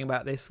started talking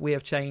about this, we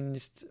have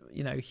changed,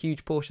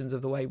 huge portions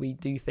of the way we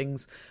do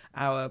things.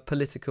 Our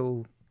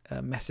political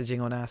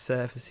messaging on our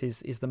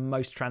services is the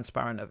most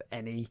transparent of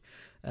any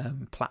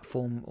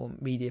platform or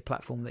media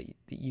platform that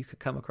you could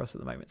come across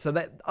at the moment. So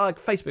that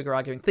Facebook are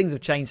arguing things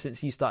have changed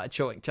since you started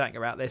chatting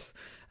about this.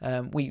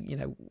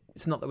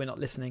 It's not that we're not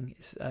listening,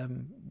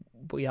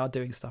 but we are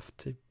doing stuff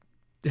to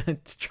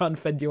to try and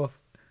fend you off.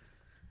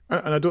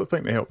 And I don't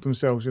think they helped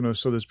themselves,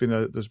 So there's been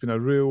a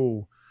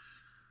real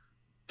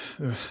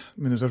I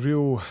mean, there's a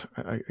real,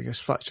 I guess,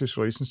 fractious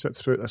relationship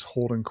throughout this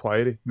whole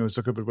inquiry.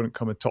 Zuckerberg wouldn't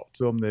come and talk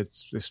to them.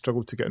 They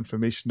struggled to get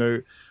information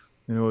out.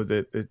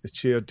 The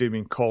chair,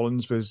 Damien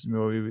Collins, was, he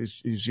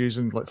was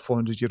using like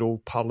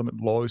 400-year-old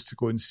Parliament laws to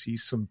go and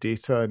seize some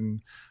data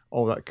and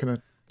all that kind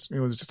of,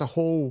 there's just a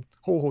whole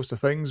host of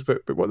things.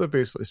 But what they're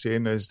basically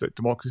saying is that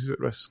democracy is at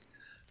risk.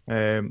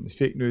 The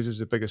fake news is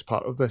the biggest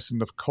part of this, and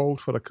they've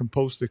called for a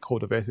compulsory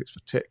code of ethics for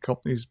tech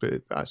companies,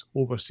 but that's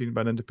overseen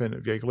by an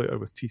independent regulator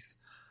with teeth.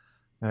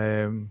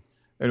 And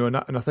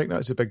I think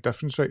that's a big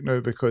difference right now,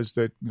 because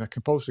the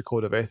compulsory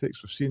code of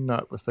ethics, we've seen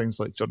that with things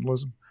like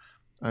journalism,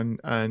 and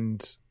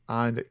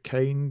it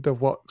kind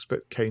of works,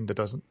 but kind of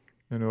doesn't.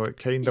 It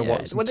kind of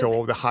works until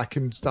all the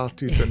hacking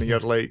started, and you're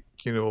like,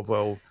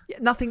 well, yeah,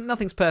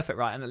 nothing's perfect,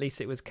 right? And at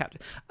least it was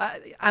captured.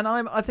 And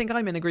I think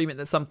I'm in agreement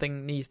that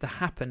something needs to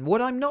happen.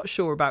 What I'm not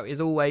sure about is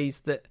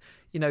always that,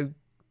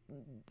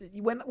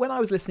 when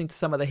I was listening to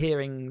some of the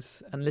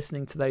hearings and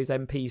listening to those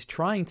MPs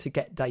trying to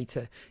get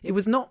data, it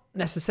was not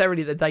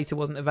necessarily that data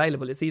wasn't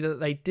available. It's either that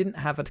they didn't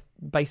have a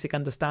basic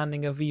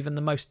understanding of even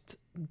the most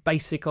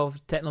basic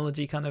of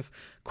technology kind of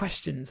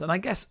questions. And I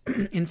guess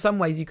in some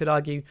ways you could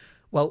argue,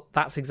 well,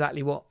 that's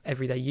exactly what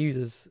everyday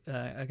users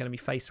are going to be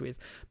faced with.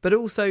 But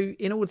also,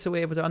 in order to be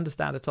able to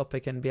understand a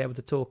topic and be able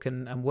to talk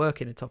and work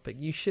in a topic,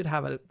 you should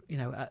have at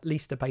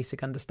least a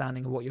basic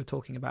understanding of what you're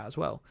talking about as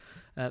well,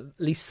 at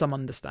least some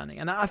understanding.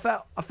 And I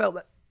felt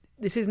that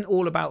this isn't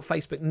all about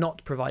Facebook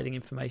not providing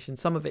information.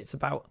 Some of it's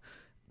about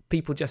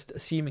people just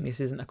assuming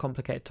this isn't a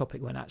complicated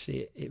topic when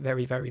actually it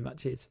very, very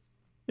much is.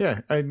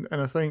 Yeah, and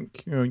I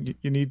think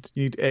you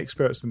need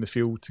experts in the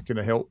field to kind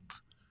of help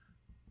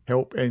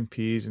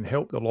MPs and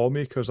help the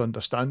lawmakers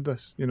understand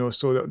this.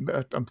 So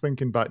that I'm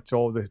thinking back to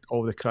all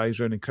the cries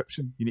around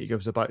encryption. You need to give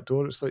us a back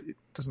door. It's like, it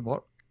doesn't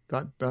work.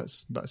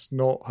 That's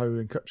not how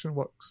encryption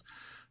works.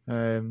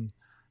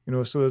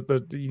 So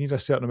you need a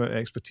certain amount of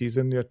expertise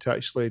in there to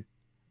actually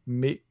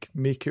make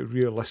it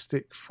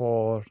realistic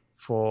for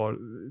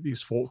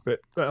these folk that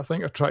I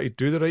think are trying to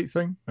do the right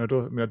thing. I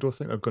don't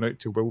think they're going out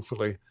to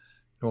willfully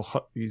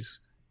hurt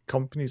these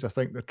companies. I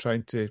think they're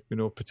trying to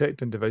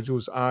protect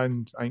individuals,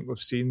 and I think we've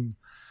seen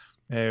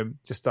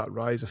just that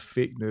rise of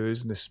fake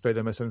news and the spread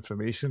of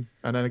misinformation.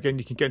 And then again,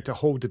 you can get into a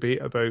whole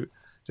debate about,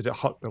 did it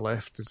hurt the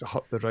left, did it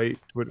hurt the right,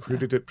 who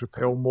did it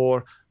propel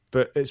more?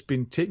 But it's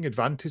been taken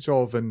advantage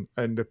of, and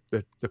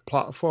the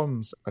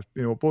platforms,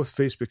 both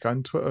Facebook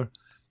and Twitter,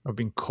 have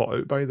been caught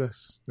out by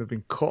this. They've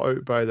been caught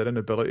out by their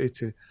inability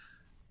to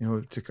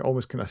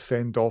almost kind of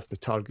fend off the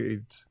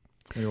targeted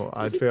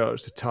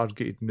adverts, the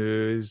targeted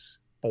news,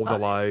 all the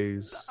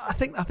lies. I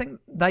think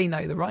they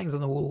know the writing's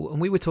on the wall. And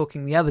we were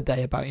talking the other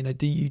day about,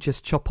 do you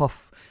just chop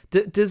off?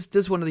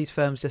 Does one of these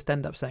firms just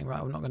end up saying,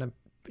 right, I'm not going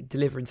to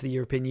deliver into the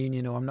European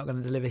Union, or I'm not going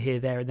to deliver here,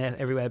 there, and there,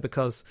 everywhere,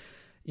 because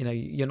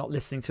you're not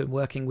listening to and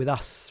working with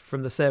us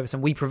from the service,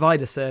 and we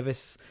provide a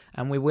service,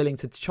 and we're willing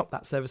to chop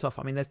that service off.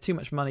 I mean, there's too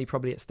much money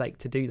probably at stake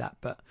to do that,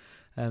 but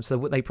so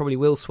they probably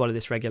will swallow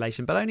this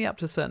regulation, but only up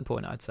to a certain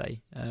point, I'd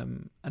say.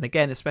 And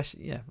again,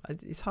 especially,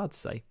 it's hard to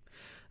say.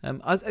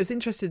 I was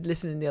interested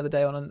listening the other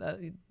day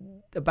on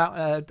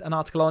about an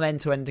article on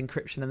end-to-end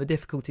encryption and the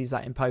difficulties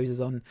that imposes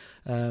on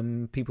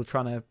people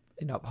trying to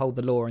uphold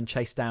the law and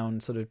chase down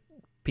sort of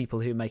people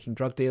who are making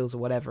drug deals or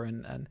whatever,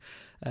 and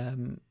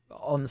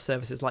on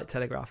services like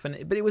Telegraph.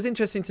 But it was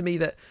interesting to me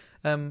that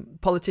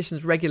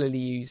politicians regularly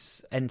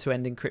use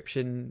end-to-end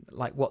encryption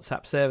like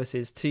WhatsApp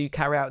services to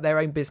carry out their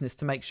own business,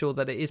 to make sure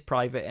that it is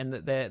private and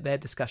that their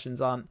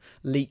discussions aren't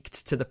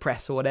leaked to the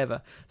press or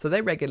whatever. So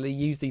they regularly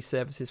use these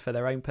services for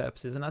their own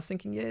purposes. And I was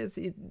thinking,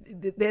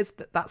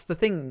 that's the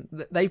thing,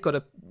 that they've got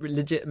a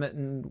legitimate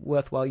and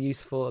worthwhile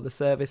use for the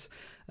service,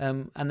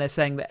 and they're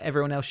saying that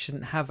everyone else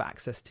shouldn't have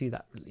access to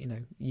that,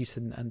 use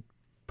and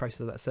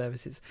process of that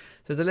services.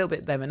 So there's a little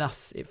bit them and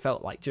us, it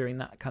felt like, during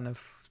that kind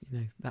of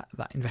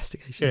that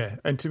investigation. Yeah,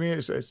 and to me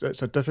it's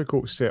a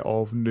difficult set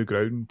of new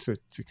ground to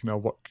kind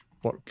of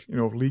work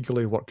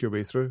legally work your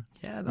way through.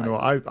 Yeah,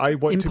 I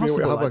want to be able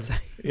to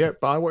have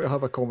but I want to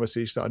have a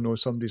conversation that I know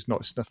somebody's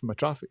not sniffing my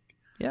traffic.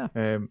 Yeah.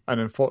 And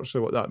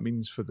unfortunately what that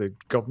means for the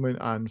government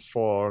and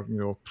for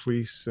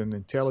police and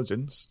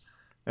intelligence,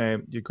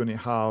 you're going to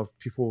have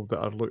people that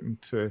are looking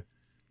to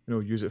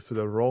use it for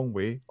the wrong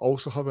way,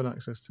 also having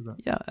access to that.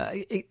 Yeah,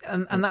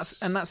 and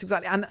that's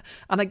exactly, and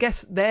I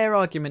guess their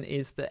argument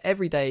is that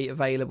everyday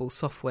available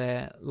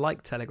software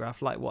like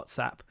Telegraph, like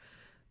WhatsApp,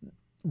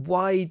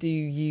 why do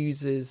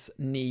users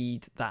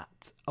need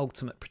that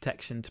ultimate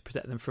protection to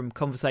protect them from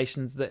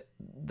conversations that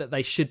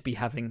they should be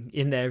having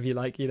in there, if you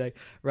like,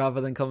 rather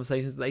than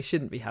conversations that they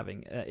shouldn't be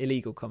having,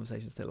 illegal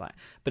conversations they like.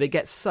 But it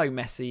gets so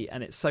messy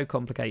and it's so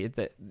complicated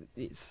that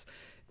it's,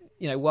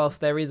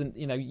 whilst there isn't,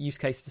 use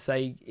case to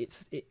say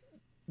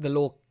the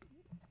law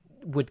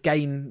would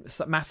gain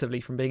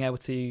massively from being able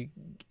to,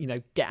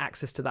 get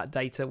access to that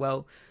data.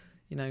 Well,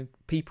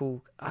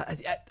 people,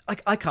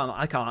 I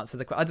can't answer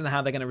the question. I don't know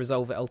how they're going to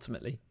resolve it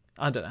ultimately.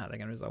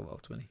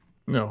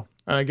 No,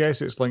 and I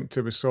guess it's linked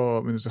to,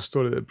 there's a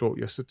story that broke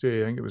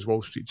yesterday. I think it was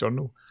Wall Street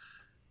Journal,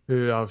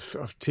 who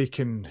have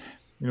taken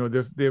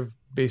they've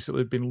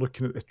basically been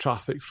looking at the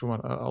traffic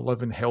from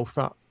 11 health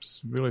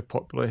apps, really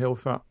popular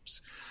health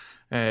apps,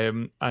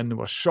 and they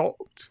were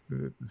shocked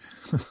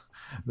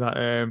that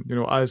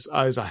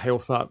as a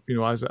health app,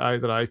 as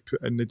either I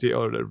put in the data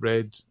or it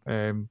read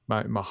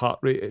my heart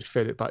rate, it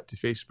fed it back to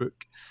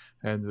Facebook,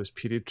 and there was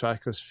period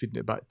trackers feeding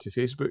it back to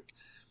Facebook.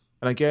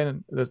 And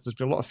again, there's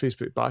been a lot of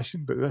Facebook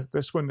bashing, but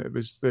this one, it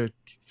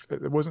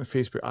wasn't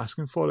Facebook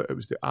asking for it. It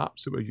was the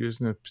apps that were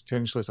using it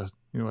potentially as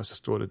a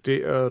store of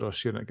data or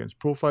sharing it against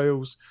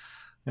profiles.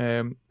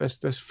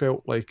 This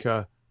felt like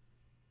a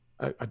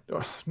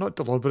not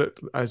deliberate,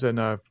 as in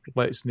a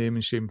let's name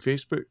and shame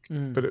Facebook,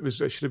 but it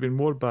should have been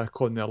more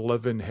back on the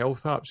 11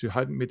 health apps who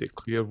hadn't made it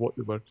clear what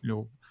they were,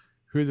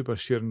 who they were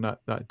sharing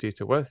that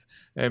data with.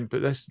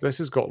 But this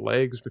has got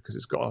legs because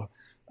it's got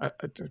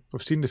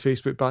we've seen the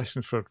Facebook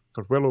bashing for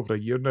well over a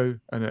year now,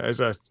 and it is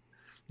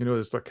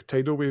there's like a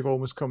tidal wave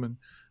almost coming.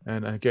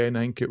 And again, I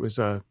think it was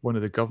one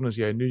of the governors,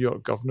 New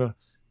York governor,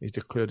 he's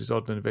declared his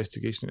order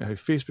investigation into how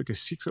Facebook is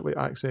secretly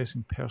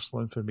accessing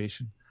personal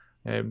information.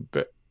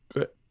 But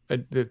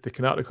the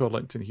kind of article I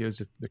linked in here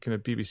is the kind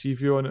of BBC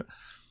view on it,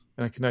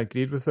 and I kind of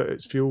agreed with it.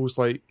 It feels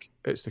like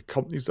it's the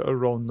companies that are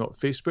wrong, not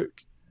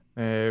Facebook.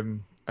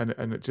 And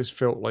it just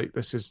felt like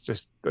this is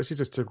just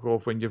typical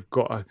of when you've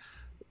got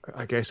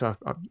I guess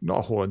not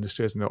a whole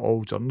industry, isn't it,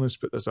 all journalists,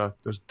 but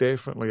there's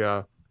definitely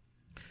a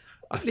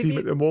theme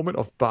at the moment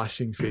of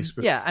bashing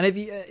Facebook. Yeah, and if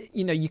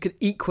you could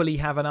equally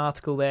have an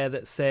article there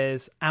that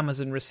says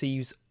Amazon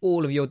receives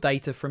all of your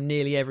data from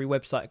nearly every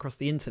website across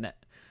the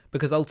internet,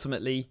 because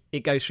ultimately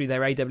it goes through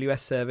their AWS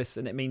service,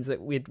 and it means that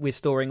we're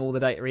storing all the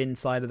data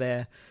inside of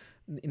their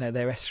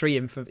their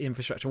S3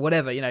 infrastructure,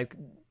 whatever.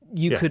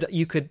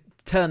 You could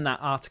turn that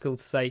article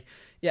to say,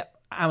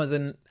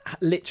 Amazon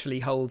literally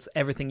holds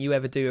everything you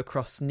ever do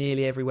across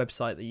nearly every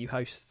website that you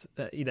host,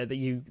 that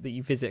you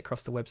visit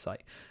across the website.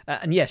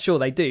 And sure,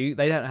 they do.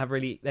 They don't have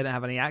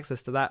any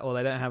access to that, or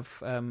they don't have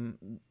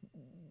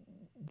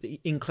the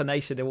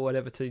inclination or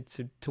whatever to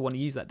want to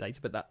use that data.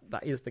 But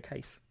that is the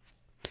case.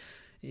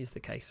 It is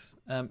the case.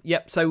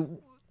 So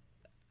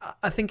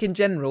I think in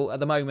general at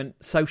the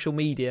moment, social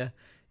media,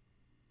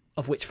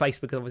 of which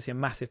Facebook is obviously a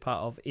massive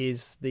part of,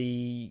 is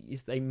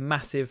a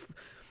massive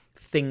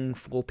thing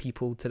for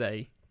people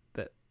today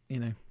that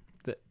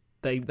that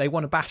they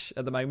want to bash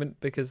at the moment,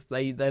 because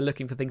they're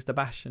looking for things to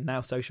bash. And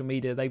now social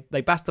media,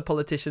 they bashed the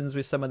politicians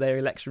with some of their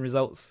election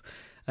results,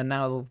 and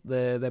now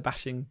they're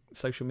bashing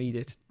social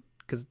media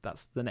because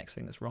that's the next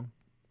thing that's wrong.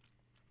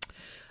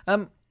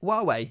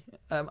 Huawei,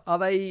 are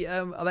they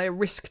a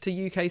risk to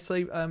UK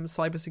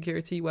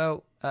cybersecurity?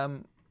 Well,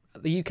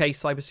 the UK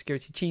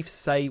cybersecurity chiefs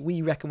say,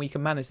 we reckon we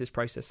can manage this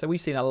process. So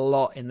we've seen a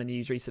lot in the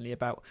news recently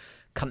about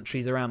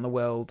countries around the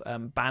world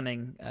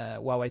banning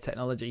Huawei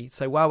technology.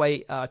 So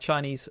Huawei are a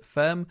Chinese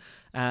firm,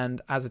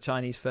 and as a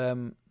Chinese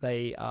firm,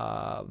 they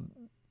are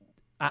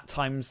at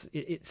times,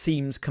 it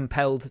seems,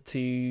 compelled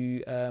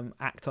to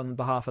act on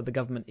behalf of the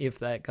government if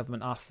their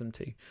government asks them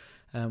to.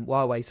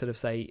 Huawei sort of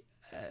say,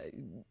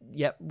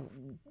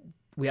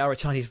 we are a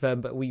Chinese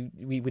firm, but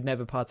we would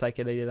never partake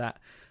in any of that.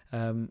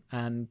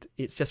 And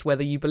it's just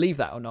whether you believe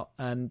that or not.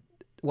 And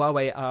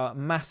Huawei are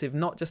massive,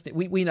 not just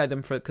we know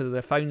them because of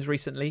their phones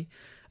recently,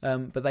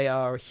 but they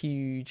are a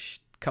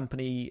huge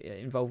company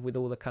involved with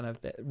all the kind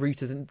of the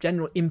routers and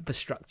general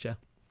infrastructure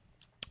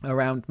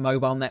around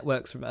mobile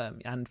networks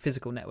and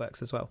physical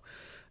networks as well.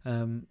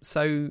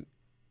 So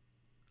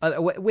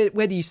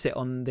where do you sit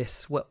on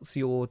this? What's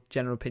your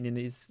general opinion?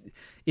 Is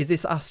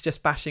this us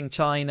just bashing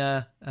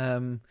China?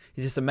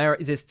 Is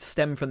this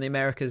stem from the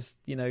America's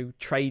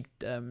trade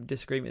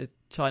disagreement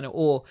with China,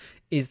 or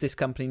is this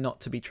company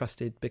not to be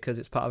trusted because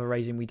it's part of a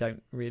regime we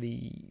don't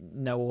really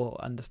know or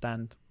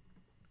understand?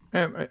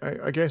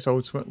 I guess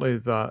ultimately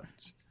that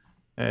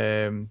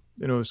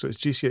so it's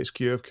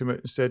GCHQ have come out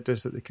and said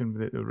this, that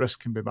the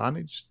risk can be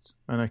managed,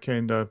 and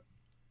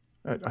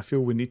I feel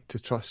we need to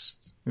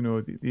trust,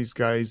 these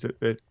guys that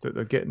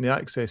they're getting the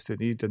access they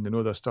need, and they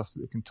know their stuff,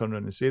 that they can turn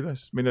around and say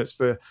this. I mean, there's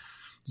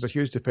a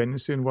huge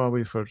dependency on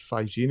Huawei for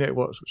 5G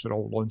networks, which are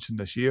all launching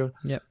this year.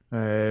 Yep.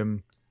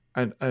 And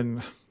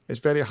it's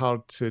very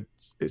hard to.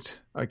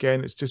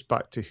 It's just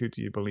back to who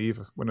do you believe?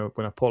 When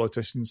a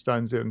politician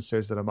stands there and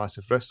says they're a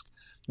massive risk,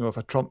 if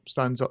a Trump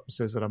stands up and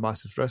says they're a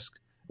massive risk,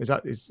 is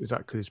that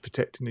because he's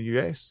protecting the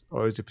US,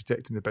 or is he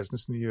protecting the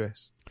business in the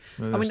US?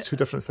 There's two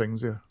different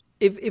things there.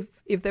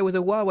 If there was a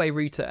Huawei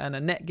router and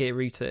a Netgear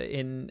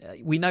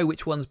router we know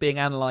which one's being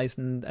analysed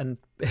and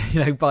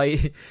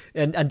by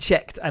and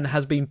checked and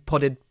has been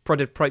prodded,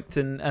 poked,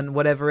 and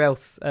whatever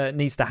else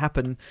needs to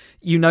happen.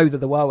 That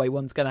the Huawei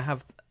one's going to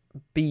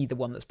be the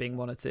one that's being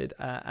monitored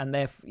and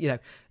therefore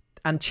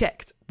and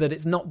checked that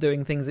it's not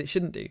doing things it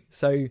shouldn't do.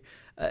 So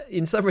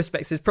in some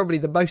respects, it's probably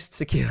the most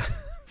secure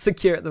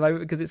secure at the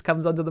moment because it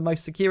comes under the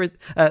most secure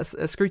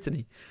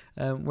scrutiny,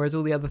 whereas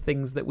all the other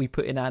things that we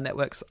put in our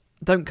networks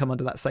don't come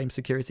under that same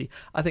security.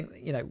 I think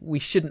we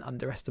shouldn't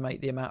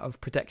underestimate the amount of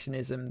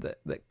protectionism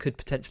that could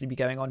potentially be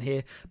going on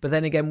here. But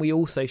then again, we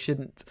also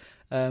shouldn't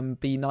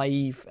be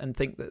naive and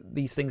think that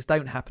these things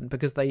don't happen,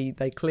 because they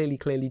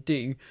clearly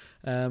do.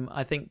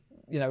 I think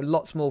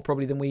lots more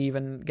probably than we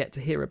even get to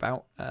hear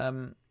about.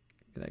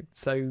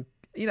 So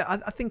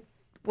I think,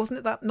 wasn't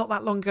it that not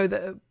that long ago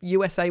that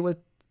USA were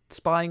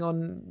spying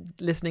on,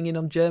 listening in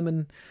on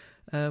German,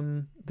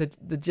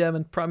 the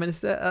German Prime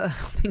Minister? I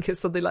think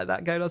it's something like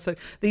that going on. So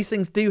these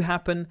things do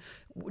happen.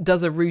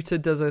 Does a router,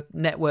 does a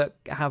network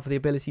have the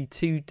ability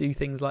to do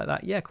things like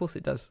that? Yeah, of course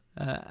it does.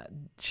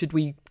 Should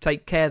we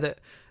take care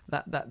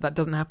that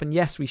doesn't happen?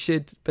 Yes, we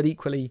should. But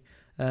equally,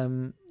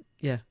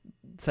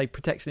 say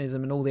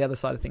protectionism and all the other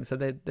side of things. So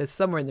there's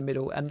somewhere in the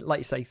middle. And like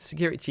you say,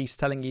 security chiefs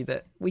telling you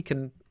that we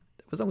can,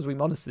 as long as we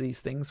monitor these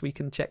things, we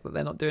can check that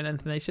they're not doing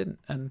anything they shouldn't.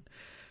 And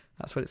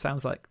that's what it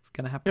sounds like is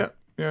going to happen.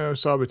 Yeah.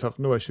 So I would have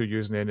no issue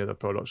using any of their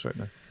products right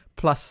now.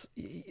 Plus,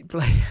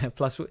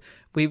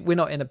 we're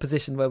not in a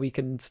position where we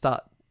can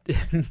start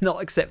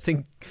not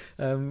accepting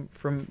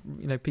from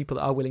people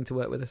that are willing to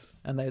work with us,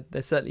 and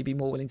they'll certainly be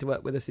more willing to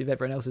work with us if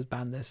everyone else has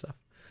banned their stuff.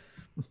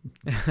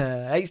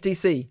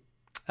 HTC.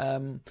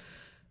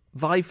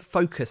 Vive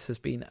Focus has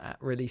been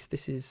released.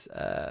 This is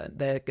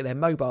their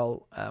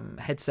mobile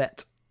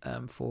headset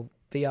for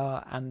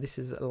VR, and this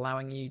is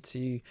allowing you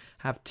to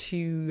have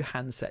two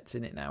handsets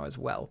in it now as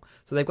well.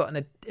 So they've got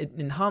an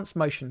enhanced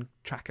motion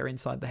tracker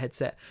inside the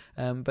headset,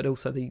 but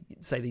also these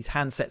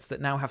handsets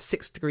that now have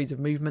 6 degrees of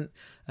movement.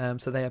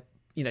 So they are,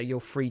 you're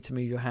free to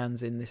move your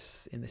hands in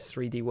this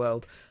 3D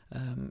world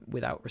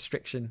without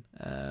restriction.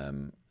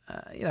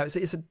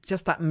 It's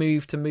just that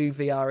move to move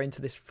VR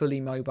into this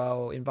fully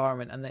mobile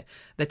environment, and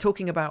they're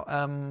talking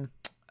about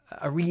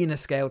arena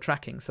scale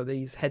tracking. So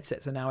these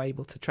headsets are now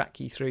able to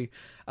track you through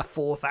a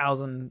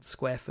 4,000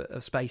 square foot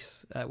of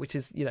space, which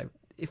is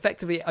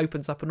effectively it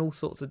opens up on all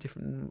sorts of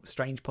different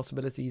strange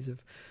possibilities of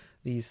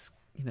these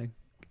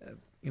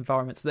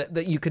environments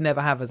that you could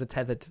never have as a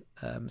tethered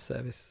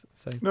service.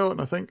 So no,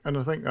 and I think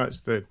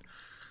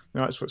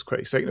that's what's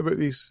quite exciting about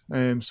these.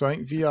 So I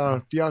think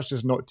VR's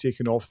just not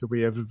taken off the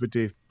way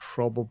everybody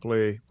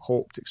probably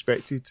hoped,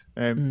 expected.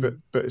 But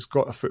it's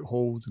got a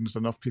foothold, and there's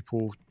enough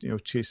people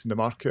chasing the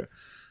market.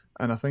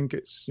 And I think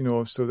it's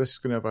so this is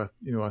going to have a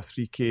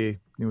 3K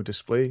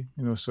display.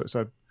 So it's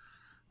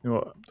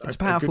it's a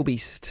powerful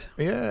beast.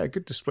 Yeah, a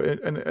good display,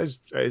 and it is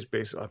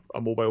basically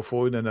a mobile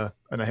phone and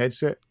a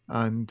headset.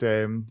 And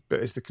but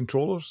it's the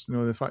controllers.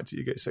 The fact that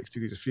you get 6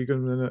 degrees of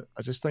freedom in it.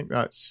 I just think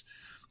that's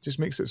just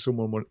makes it so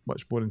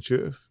much more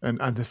intuitive,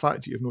 and the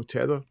fact that you have no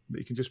tether, that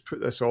you can just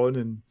put this on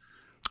and.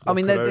 I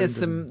mean, there's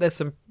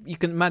some. You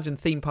can imagine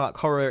theme park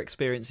horror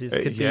experiences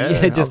could be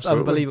just absolutely.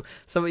 Unbelievable.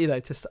 So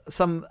just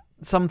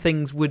some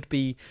things would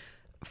be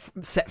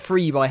set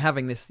free by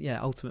having this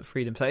ultimate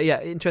freedom. So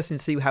interesting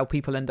to see how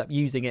people end up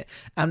using it,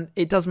 and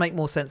it does make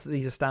more sense that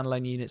these are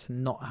standalone units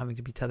and not having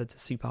to be tethered to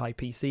super high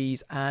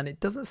PCs. And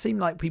it doesn't seem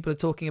like people are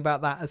talking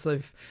about that as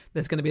if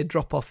there's going to be a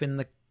drop off in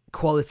the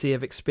quality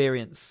of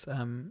experience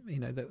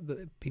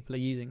that people are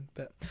using,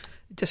 but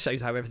it just shows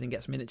how everything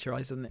gets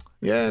miniaturized, doesn't it?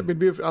 Yeah, I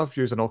mean, I've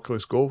used an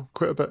Oculus Go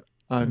quite a bit,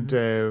 and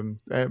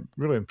I'm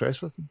really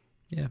impressed with them.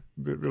 Yeah,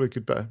 really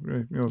good bit.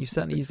 Really, you've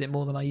certainly used it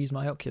more than I use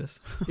my Oculus.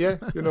 Yeah,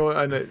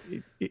 and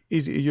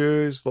easy to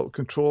use, little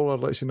controller,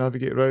 lets you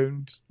navigate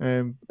around.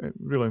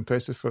 Really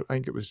impressive. For I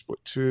think it was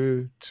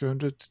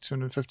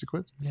 250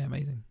 quid. Yeah,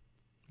 amazing.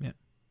 Yeah.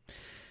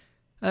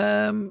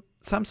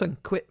 Samsung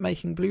quit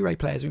making Blu-ray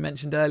players. We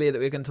mentioned earlier that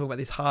we were going to talk about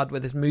this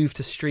hardware, this move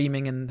to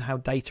streaming and how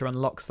data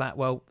unlocks that.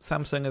 Well,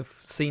 Samsung have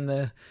seen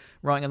the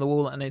writing on the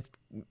wall and it's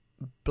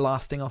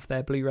blasting off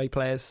their Blu-ray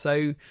players.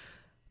 So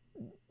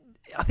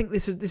I think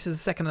this is the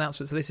second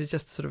announcement. So this is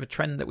just sort of a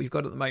trend that we've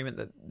got at the moment,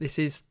 that this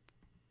is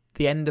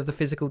the end of the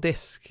physical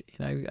disc,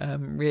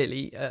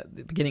 really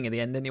the beginning of the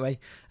end anyway.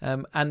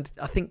 And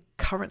I think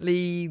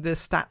currently the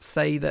stats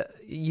say that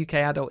UK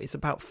adult is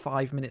about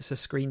 5 minutes of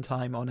screen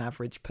time on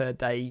average per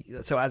day.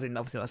 So as in,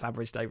 obviously that's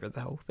averaged over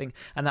the whole thing.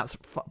 And that's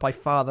by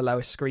far the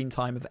lowest screen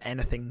time of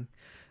anything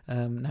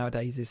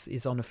nowadays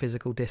is on a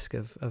physical disc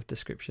of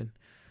description.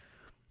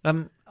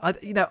 I've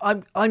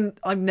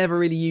never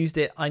really used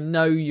it. I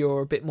know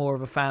you're a bit more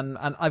of a fan,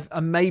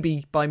 and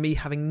maybe by me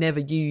having never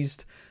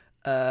used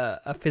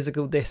a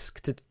physical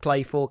disc to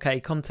play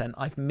 4K content,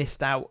 I've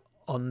missed out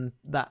on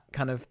that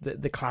kind of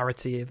the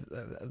clarity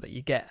that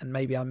you get, and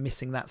maybe I'm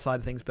missing that side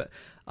of things. But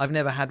I've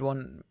never had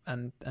one,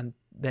 and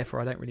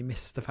therefore I don't really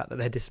miss the fact that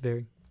they're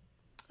disappearing.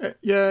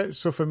 Yeah,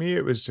 so for me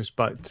it was just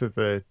back to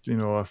the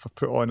if I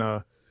put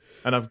on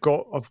and I've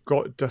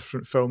got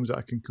different films that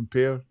I can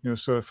compare.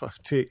 So if I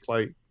take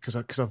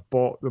because I've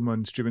bought them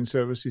on streaming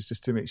services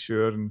just to make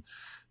sure, and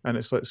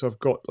it's so I've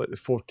got the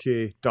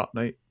 4K Dark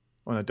Knight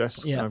on a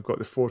disc, and I've got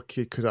the 4K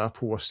because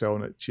Apple were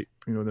selling it cheap.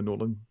 The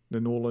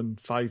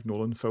 5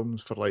 Nolan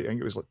films for I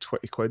think it was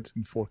 20 quid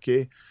in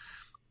 4K,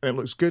 and it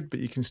looks good, but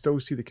you can still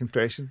see the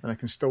compression, and I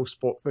can still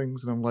spot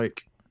things, and I'm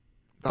like,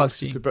 that's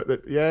just a bit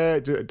that, yeah,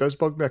 it does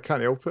bug me. I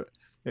can't help it.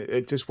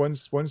 It just,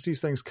 once these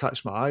things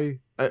catch my eye,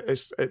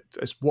 it's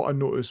what I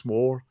notice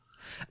more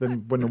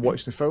than when I'm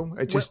watching the film.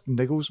 It just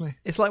niggles me.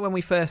 It's like when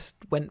we first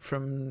when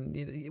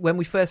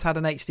we first had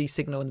an HD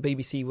signal, and the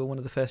BBC were one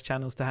of the first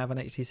channels to have an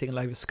HD signal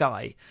over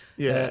Sky.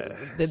 Yeah.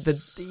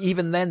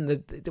 Even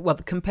then,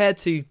 compared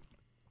to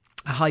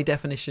a high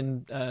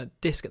definition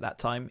disc at that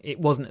time, it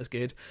wasn't as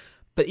good.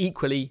 But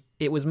equally,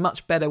 it was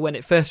much better when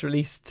it first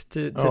released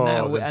to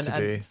now,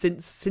 and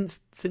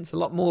since a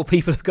lot more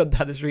people have gone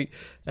down this route.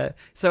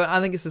 So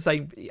I think it's the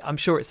same. I'm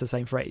sure it's the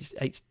same for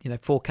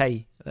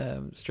 4K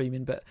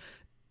streaming. But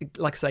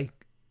like I say,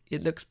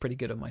 it looks pretty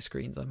good on my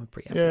screens. I'm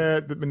pretty happy.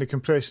 Yeah, the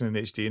compression in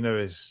HD now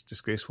is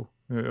disgraceful.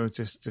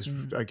 Just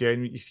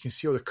again, you can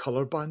see all the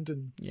color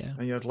banding. Yeah,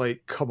 and you're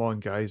like, come on,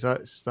 guys,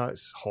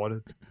 that's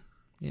horrid.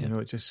 Yeah,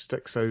 it just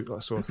sticks out like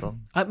a sore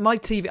thumb. My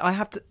TV, I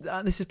have to.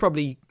 This is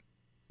probably,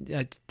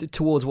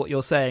 towards what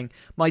you're saying,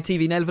 my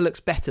TV never looks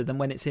better than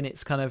when it's in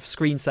its kind of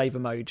screensaver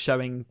mode,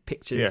 showing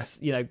pictures.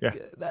 Yeah.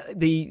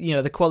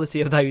 The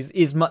quality of those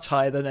is much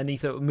higher than any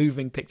sort of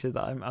moving picture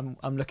that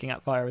I'm looking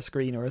at via a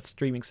screen or a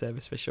streaming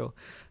service for sure.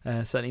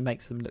 Certainly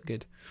makes them look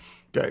good.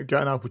 Get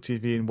an Apple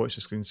TV and watch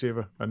the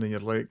screensaver, and then you're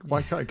like,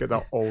 why can't I get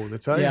that all the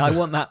time? Yeah, I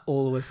want that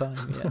all the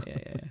time.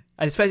 Yeah.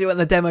 And especially when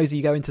the demos,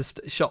 you go into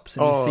shops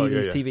and you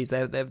see these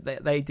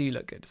TVs, they do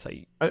look good. So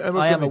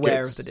I am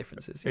aware of the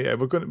differences. Yeah,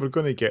 we're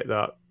going to get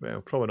that.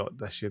 Well, probably not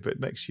this year, but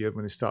next year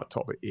when they start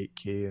talking about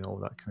 8K and all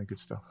that kind of good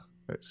stuff.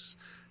 It's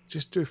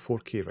just do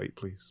 4K right,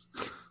 please.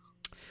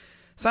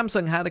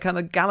 Samsung had a kind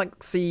of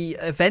Galaxy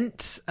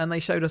event, and they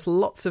showed us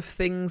lots of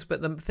things,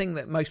 but the thing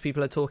that most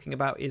people are talking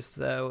about is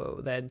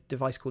their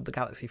device called the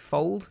Galaxy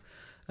Fold.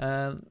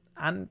 Let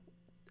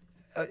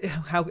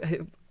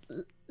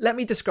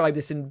me describe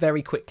this in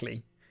very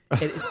quickly.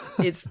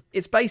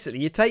 It's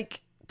basically, you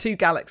take two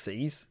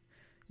Galaxies,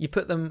 you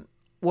put them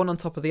one on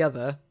top of the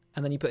other,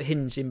 and then you put a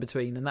hinge in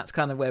between, and that's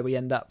kind of where we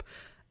end up.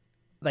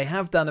 They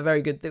have done a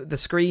very good. The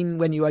screen,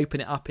 when you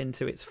open it up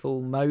into its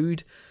full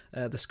mode,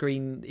 the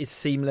screen is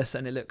seamless,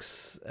 and it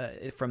looks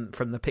from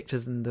the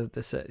pictures and the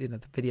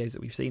videos that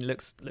we've seen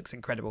looks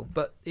incredible.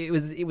 But it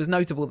was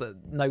notable that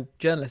no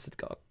journalist had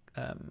got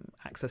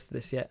access to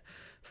this yet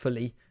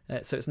fully,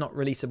 so it's not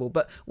releasable.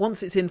 But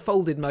once it's in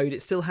folded mode,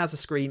 it still has a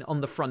screen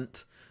on the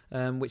front,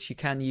 which you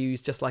can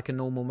use just like a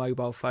normal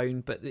mobile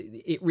phone, but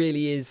it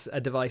really is a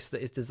device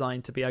that is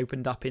designed to be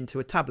opened up into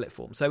a tablet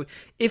form. So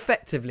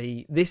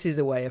effectively, this is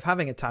a way of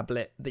having a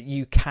tablet that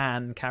you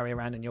can carry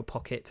around in your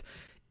pocket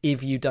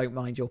if you don't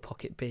mind your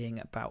pocket being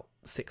about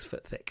 6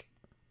 foot thick.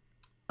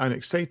 An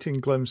exciting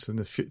glimpse in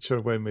the future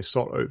when we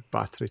sort out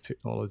battery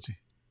technology.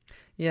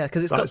 Yeah,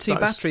 because it's got two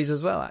batteries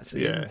as well,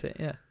 actually, isn't it?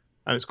 Yeah.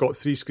 And it's got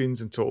 3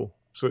 screens in total.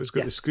 So it's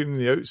got the screen on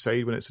the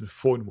outside when it's in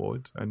phone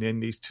mode, and then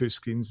these 2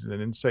 screens on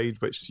the inside,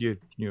 which you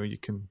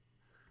can,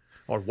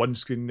 or 1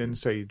 screen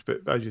inside.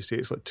 But as you say,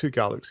 it's like 2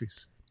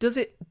 galaxies. Does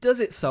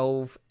it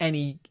solve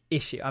any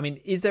issue? I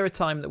mean, is there a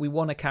time that we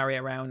want to carry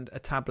around a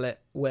tablet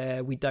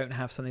where we don't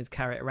have something to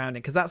carry it around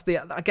in? Because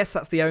I guess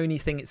that's the only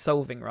thing it's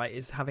solving, right?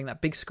 Is having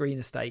that big screen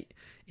estate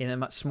in a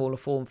much smaller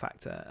form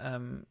factor.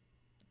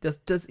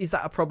 Is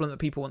that a problem that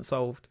people want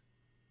solved,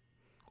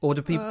 or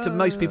do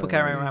most people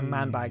carry around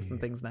man bags and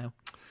things now?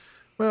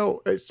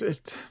 Well, it's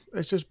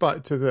just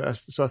back to the.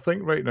 So I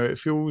think right now it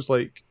feels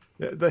like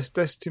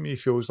this to me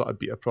feels like a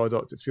beta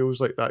product. It feels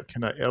like that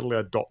kind of early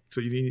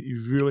adopter.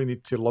 You really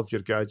need to love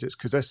your gadgets,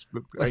 because this.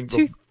 It's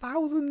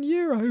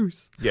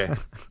 €2,000. Yeah,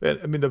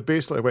 I mean, they've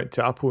basically went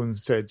to Apple and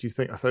said, "Do you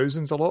think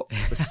 1,000's a lot?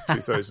 This is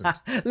 2,000."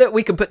 Look,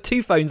 we can put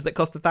 2 phones that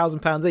cost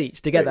 £1,000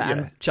 each together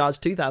and charge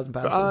 £2,000.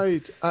 But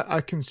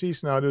I can see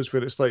scenarios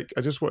where it's like,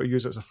 I just want to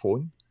use it as a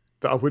phone,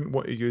 but I wouldn't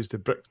want to use the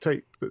brick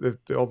type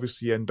that they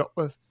obviously end up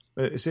with.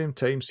 At the same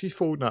time, see,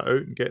 folding that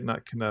out and getting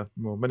that kind of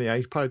mini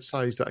iPad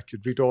size that I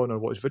could read on or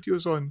watch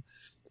videos on,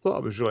 I thought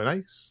it was really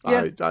nice.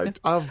 Yeah,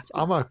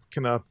 I'm a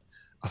kind of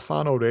a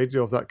fan already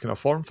of that kind of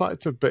form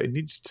factor, but it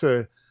needs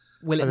to.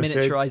 Will it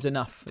miniaturize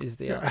enough? Is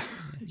the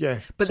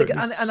yeah. But so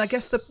and I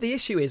guess the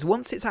issue is,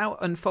 once it's out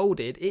and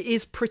folded, it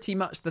is pretty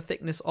much the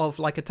thickness of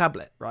like a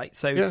tablet, right?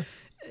 So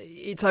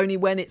it's only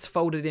when it's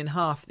folded in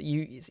half that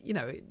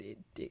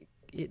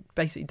it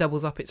basically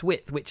doubles up its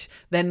width, which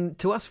then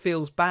to us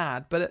feels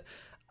bad, but.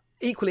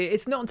 Equally,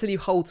 it's not until you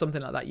hold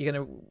something like that you're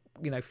going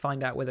to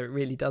find out whether it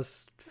really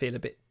does feel a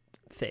bit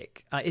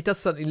thick. It does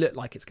certainly look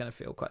like it's going to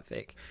feel quite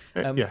thick.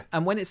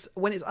 And when it's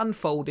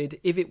unfolded,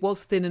 if it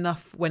was thin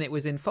enough when it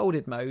was in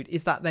folded mode,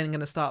 is that then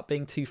going to start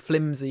being too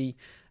flimsy?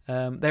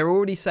 They're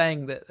already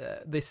saying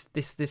that this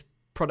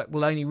product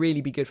will only really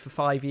be good for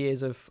 5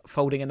 years of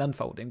folding and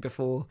unfolding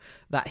before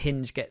that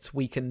hinge gets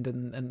weakened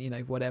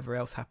and whatever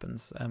else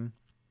happens. And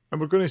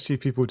we're going to see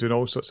people doing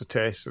all sorts of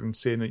tests and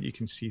saying that you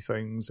can see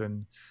things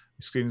and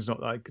the screen's not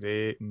that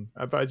great,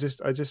 but I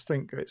just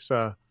think it's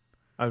a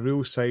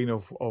real sign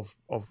of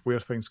where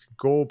things could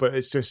go. But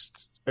it's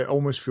just it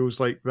almost feels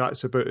like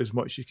that's about as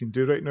much you can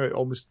do right now. It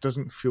almost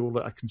doesn't feel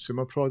like a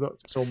consumer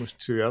product. It's almost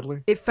too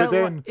early. It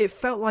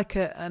felt like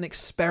an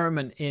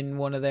experiment in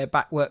one of their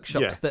back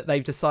workshops that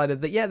they've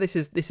decided that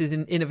this is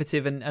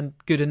innovative and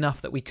good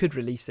enough that we could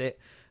release it.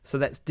 So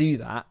let's do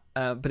that.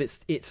 But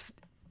it's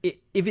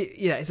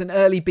an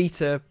early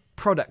beta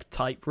product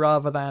type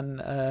rather than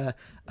a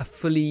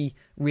fully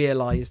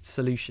realized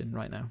solution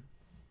right now.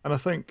 And I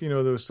think there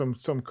was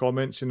some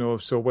comments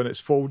so when it's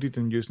folded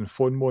and used in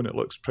phone mode, it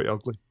looks pretty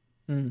ugly.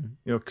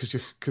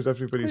 Because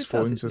everybody's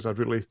phones is a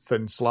really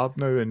thin slab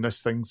now, and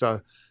this thing's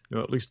at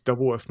least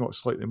double, if not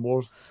slightly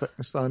more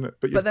thickness than it.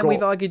 But then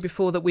we've argued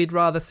before that we'd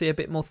rather see a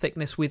bit more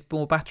thickness with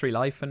more battery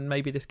life, and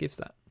maybe this gives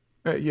that.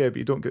 But you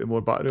don't get the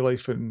more battery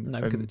life,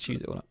 because it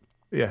chews it all up.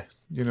 Yeah,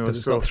 because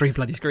it's got 3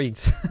 bloody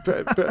screens.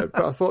 but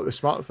I thought the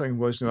smart thing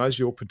was, as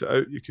you opened it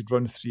out, you could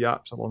run 3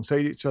 apps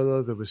alongside each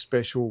other. There was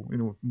special,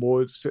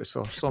 modes. So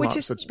some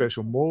apps had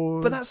special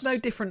modes. But that's no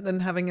different than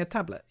having a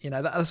tablet.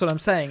 That's what I'm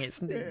saying.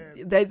 It's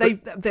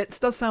it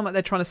does sound like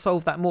they're trying to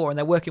solve that more, and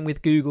they're working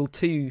with Google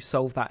to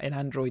solve that in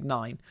Android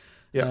 9.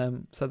 Yeah.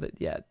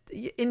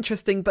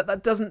 Interesting,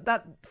 but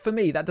for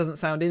me that doesn't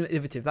sound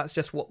innovative. That's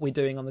just what we're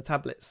doing on the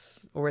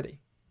tablets already.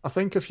 I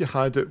think if you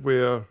had it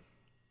where.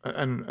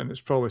 And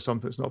it's probably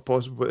something that's not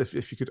possible, but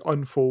if you could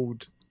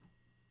unfold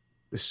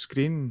the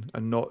screen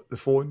and not the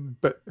phone,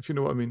 but if you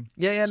know what I mean.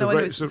 Yeah, so no, right,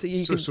 I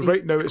know. So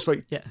right now it's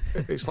like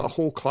it's like a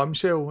whole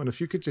clamshell, and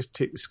if you could just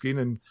take the screen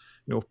and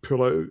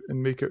pull out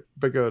and make it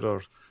bigger,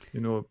 or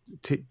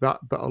take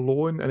that bit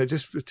alone, and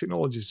the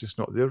technology is just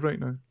not there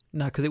right now.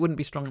 No, because it wouldn't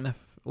be strong enough.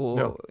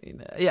 Or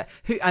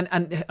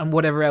and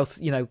whatever else,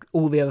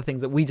 all the other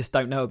things that we just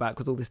don't know about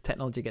because all this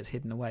technology gets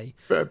hidden away.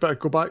 But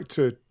go back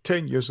to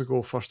 10 years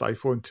ago, first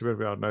iPhone to where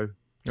we are now.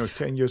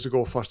 10 years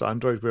ago, first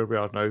Android, where we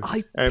are now.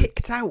 I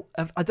picked out.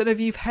 I don't know if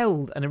you've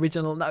held an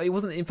original. No, it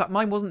wasn't. In fact,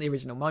 mine wasn't the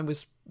original. Mine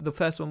was the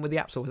first one with the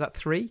App Store. Was that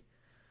 3?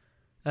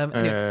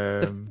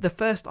 Anyway, the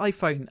first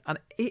iPhone, and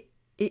it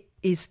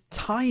is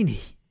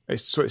tiny.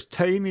 It's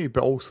tiny,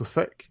 but also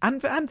thick.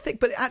 And thick,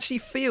 but it actually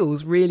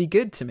feels really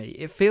good to me.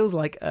 It feels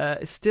like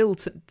I still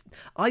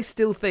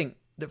think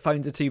that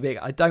phones are too big.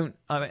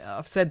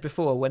 I've said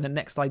before, when the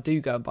next I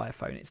do go and buy a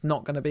phone, it's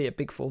not going to be a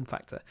big form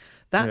factor.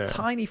 That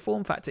tiny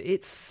form factor,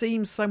 it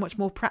seems so much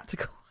more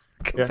practical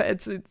compared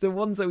to the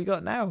ones that we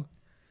got now.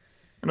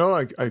 No,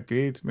 I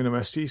agreed.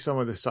 I see some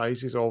of the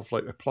sizes of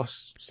like the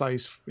plus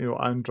size,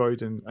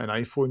 Android and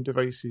iPhone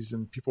devices,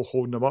 and people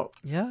holding them up.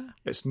 Yeah,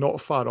 it's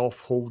not far off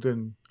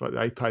holding like the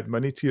iPad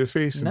Mini to your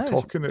face and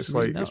talking. It's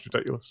really it's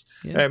ridiculous.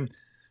 Yeah.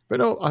 But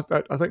no, I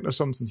think there's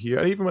something here.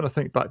 And even when I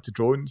think back to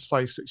drones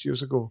 5-6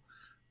 years ago,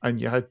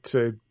 and you had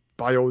to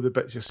buy all the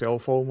bits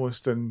yourself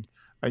almost, and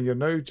you're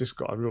now just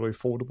got a really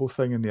foldable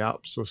thing, and the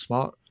app's so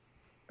smart.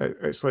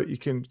 It's like I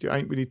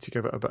think we need to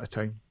give it a bit of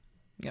time.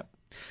 Yep.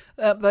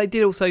 They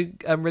did also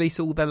release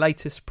all their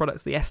latest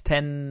products, the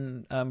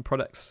S10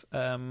 products.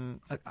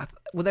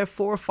 Were there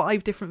 4 or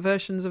 5 different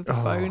versions of the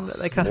phone that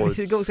they kind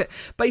of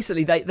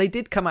basically they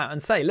did come out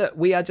and say, look,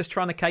 we are just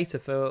trying to cater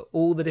for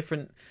all the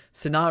different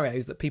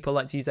scenarios that people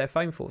like to use their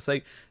phone for. So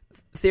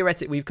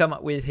theoretically, we've come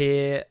up with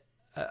here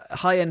a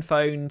high-end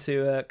phone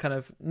to a kind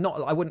of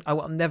I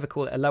would never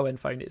call it a low-end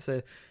phone. It's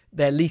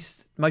their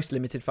most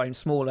limited phone,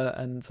 smaller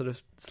and sort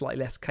of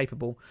slightly less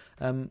capable.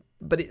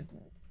 But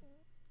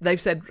they've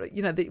said,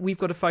 we've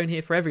got a phone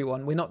here for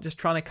everyone. We're not just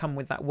trying to come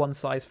with that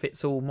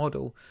one-size-fits-all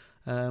model.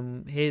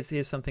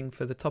 Here's something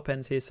for the top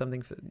ends. Here's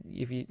something for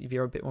if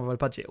you're a bit more of a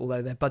budget.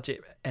 Although their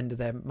budget end of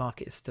their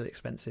market is still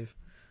expensive.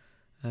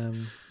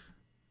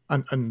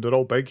 And they're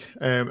all big.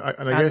 And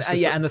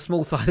the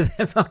small side of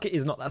their market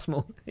is not that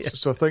small. Yeah.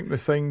 So I think the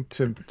thing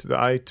that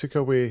I took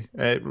away,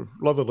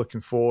 lovely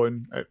looking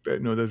phone.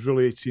 There's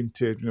really seemed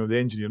to, the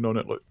engineering on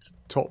it looked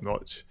top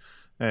notch.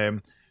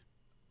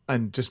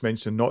 And just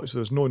mentioned notch,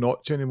 there's no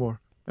notch anymore.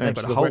 So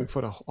they went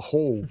for a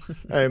hole.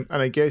 And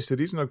I guess the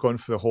reason they're going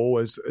for the hole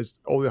is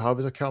all they have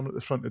is a camera at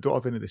the front. They don't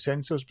have any of the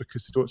sensors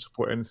because they don't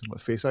support anything like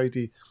Face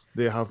ID.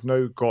 They have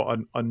now got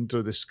an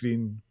under the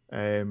screen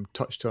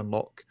touch to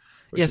unlock.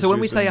 Yeah, so when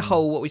we say a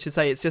hole, what we should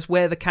say is just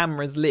where the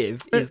cameras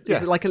live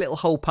is like a little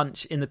hole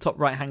punch in the top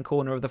right-hand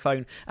corner of the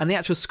phone, and the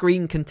actual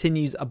screen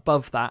continues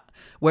above that,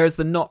 whereas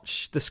the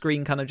notch, the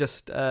screen kind of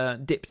just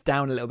dips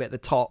down a little bit at the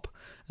top.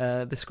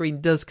 The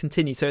screen does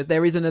continue, so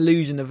there is an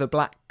illusion of a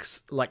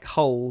black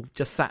hole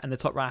just sat in the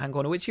top right-hand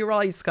corner, which your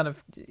eyes kind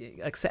of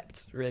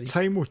accept, really.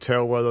 Time will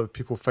tell whether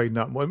people find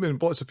that. I mean,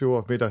 lots of people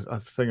have made a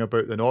thing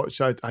about the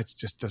notch. I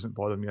just doesn't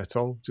bother me at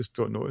all. Just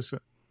don't notice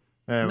it.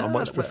 I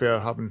much prefer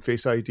having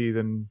Face ID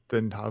than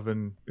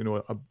having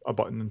a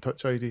button and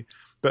Touch ID.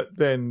 But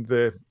then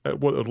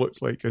what it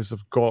looks like is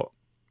they've got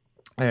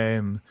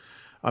an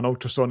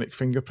ultrasonic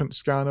fingerprint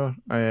scanner,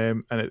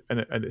 and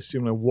it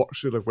seemingly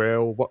works really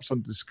well. Works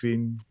under the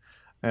screen,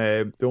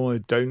 The only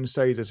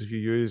downside is if you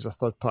use a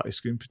third-party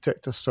screen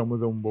protector, some of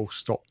them will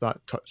stop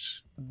that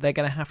touch. They're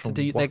going to have to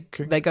do.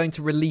 They're going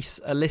to release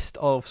a list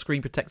of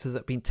screen protectors that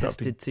have been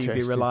tested to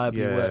be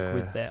reliably work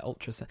with their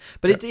ultra.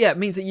 But it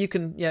means that you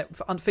can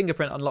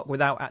fingerprint unlock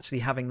without actually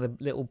having the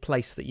little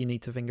place that you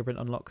need to fingerprint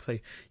unlock. So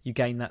you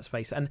gain that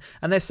space. And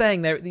they're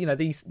saying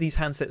these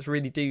handsets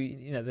really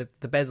do.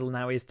 The bezel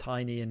now is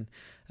tiny and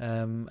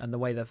the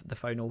way the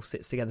phone all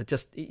sits together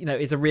just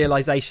is a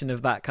realization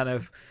of that kind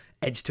of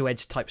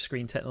edge-to-edge type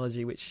screen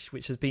technology, which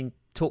has been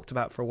talked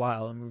about for a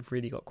while, and we've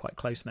really got quite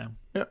close now.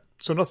 Yeah,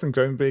 so nothing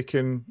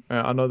groundbreaking,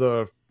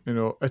 another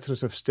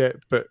iterative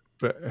step, but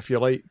if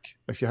you've got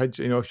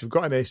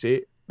an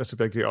S8, that's a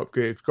big great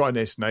upgrade. If you've got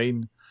an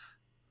S9,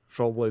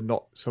 probably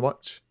not so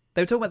much.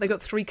 They were talking about they've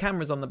got 3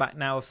 cameras on the back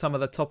now of some of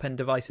the top end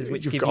devices,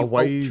 which give you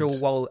ultra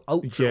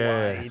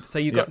wide. So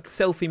you've got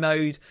selfie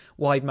mode,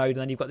 wide mode, and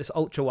then you've got this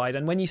ultra wide.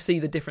 And when you see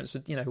the difference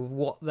with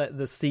what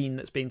the scene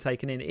that's being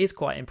taken in, it is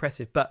quite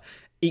impressive. But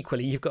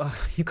equally, you've got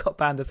a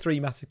band of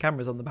 3 massive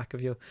cameras on the back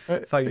of your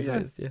phone.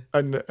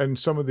 And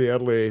some of the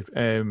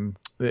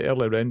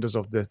early renders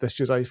of this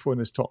year's iPhone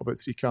has talked about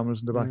 3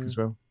 cameras in the back as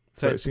well.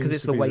 So it's because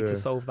it's the way to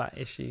solve that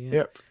issue. Yeah.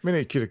 Yep. I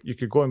mean, you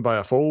could go and buy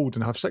a Fold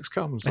and have 6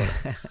 cameras on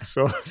it.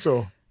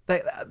 So.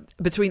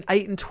 Between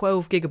 8 and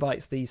 12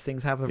 gigabytes these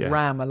things have of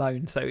RAM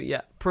alone, so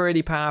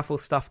pretty powerful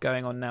stuff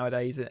going on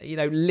nowadays.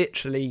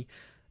 Literally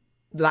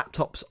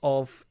laptops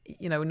of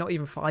not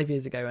even 5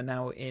 years ago are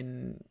now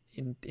in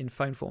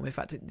phone form. In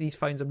fact, these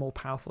phones are more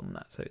powerful than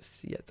that, so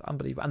it's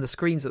unbelievable. And the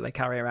screens that they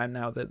carry around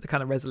now, the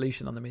kind of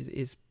resolution on them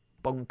is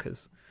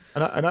bonkers.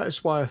 And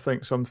that's why I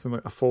think something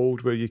like a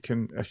Fold, where you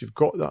can, if you've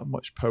got that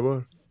much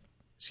power,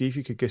 see if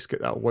you could just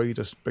get that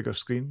wider, bigger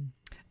screen.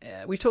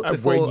 We've talked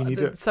before.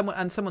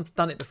 Someone's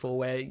done it before,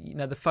 where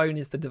the phone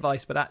is the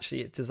device, but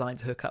actually it's designed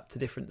to hook up to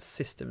different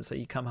systems. So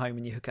you come home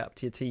and you hook up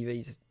to your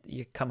TV.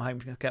 You come home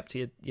and hook up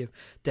to your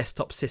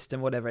desktop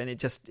system, whatever, and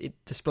it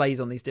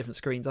displays on these different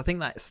screens. I think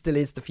that still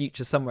is the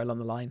future somewhere along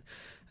the line,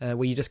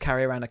 where you just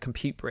carry around a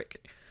compute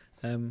brick.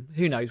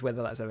 Who knows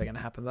whether that's ever going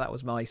to happen? But that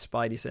was my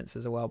spidey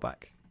senses a while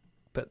back.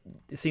 But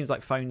it seems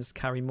like phones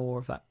carry more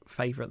of that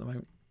favour at the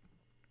moment.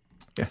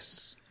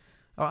 Yes.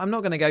 I'm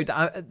not going to go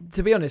down.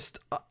 To be honest,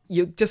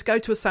 you just go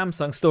to a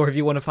Samsung store if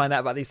you want to find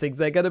out about these things.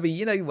 They're going to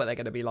be, what they're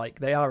going to be like.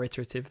 They are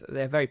iterative.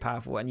 They're very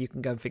powerful, and you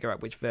can go and figure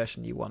out which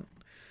version you want.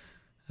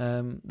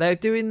 They're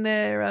doing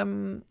their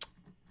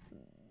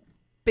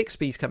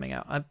Bixby's coming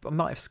out. I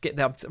might have skipped.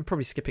 I'm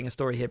probably skipping a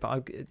story here,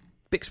 but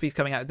Bixby's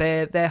coming out.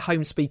 Their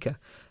home speaker,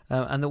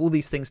 and all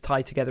these things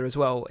tie together as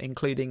well,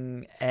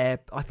 including I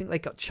think they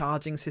got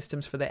charging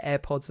systems for their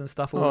AirPods and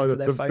stuff all into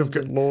their phones.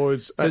 They've got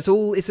loads. So it's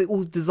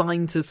all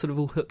designed to sort of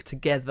all hook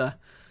together.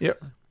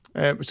 Yep.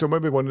 So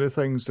maybe one of the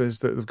things is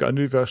that they've got a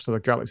new version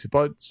of the Galaxy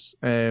Buds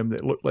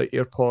that look like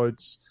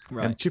AirPods,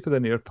 cheaper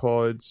than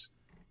AirPods.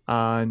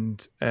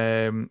 And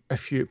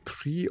if you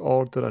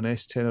pre-order an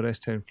S10 or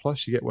S10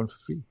 Plus, you get one for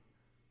free.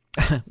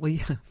 Well,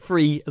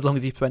 free as long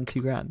as you spend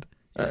 $2,000.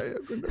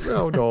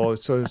 Well, no.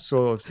 So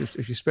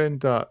if you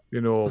spend that,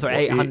 sorry,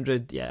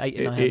 800,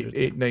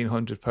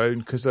 £900,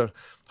 because they're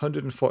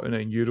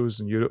 €149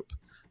 in Europe.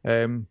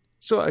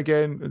 So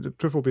again, the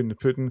proof will be in the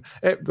pudding.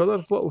 The other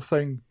little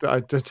thing that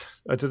I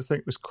did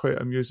think was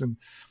quite amusing: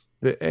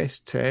 the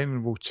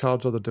S10 will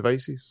charge other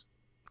devices.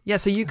 Yeah,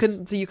 so you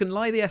can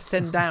lie the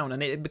S10 down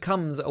and it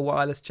becomes a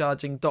wireless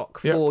charging dock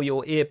for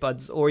your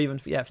earbuds, or even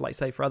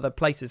for other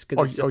places,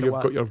 because you've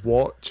got your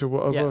watch or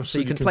whatever. Yeah, so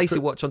you can place your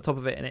watch on top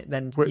of it and it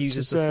then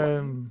uses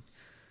the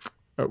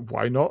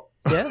why not?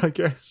 Yeah, I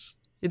guess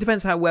it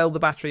depends how well the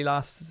battery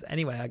lasts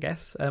anyway, I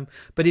guess.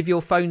 But if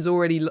your phone's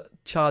already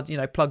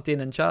plugged in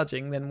and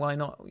charging, then why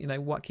not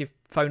whack your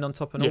phone on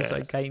top and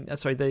also gain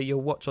your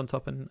watch on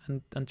top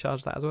and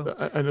charge that as well.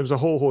 And there was a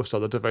whole host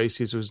of other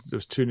devices. There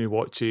was 2 new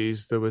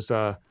watches. There was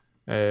a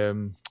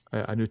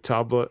new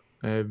tablet,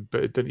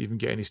 but it didn't even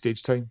get any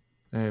stage time.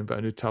 But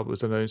a new tablet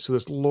was announced. So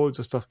there's loads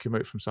of stuff came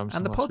out from Samsung.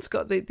 And the pod's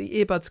got the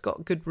earbuds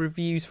got good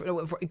reviews.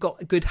 It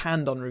got a good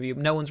hand-on review.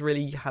 No one's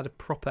really had a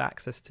proper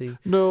access to.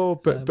 No,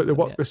 but they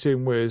work the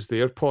same way as the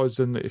AirPods.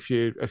 And if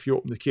you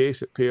open the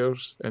case, it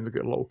pairs, and they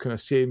get a little kind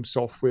of same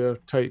software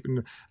type.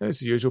 And it's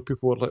the usual.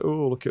 People were like,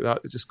 "Oh, look at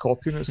that! They're just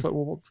copying." It's like,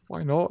 well,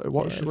 why not? It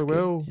works really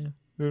well. Yeah.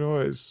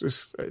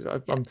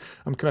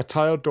 I'm kind of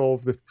tired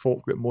of the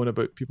folk that moan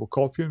about people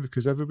copying,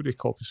 because everybody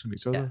copies from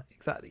each other.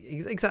 Yeah,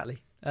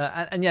 exactly.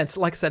 And it's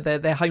like I said,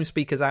 their home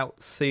speaker's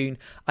out soon.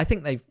 I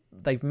think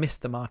they've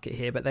missed the market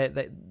here, but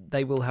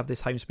they will have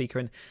this home speaker,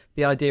 and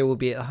the idea will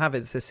be it'll have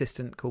its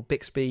assistant called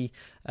Bixby,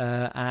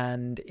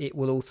 and it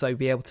will also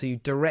be able to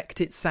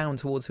direct its sound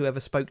towards whoever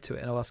spoke to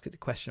it and ask it a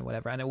question or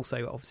whatever. And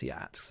also, obviously, it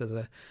acts as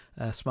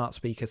a smart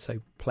speaker, so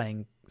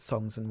playing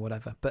songs and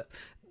whatever. But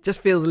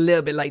just feels a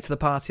little bit late to the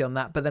party on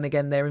that. But then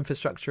again, their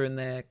infrastructure and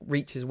their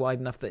reach is wide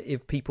enough that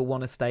if people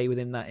want to stay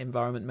within that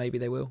environment, maybe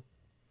they will.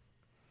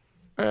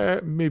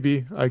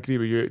 Maybe. I agree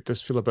with you. It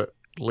does feel a bit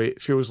late.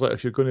 It feels like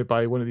if you're going to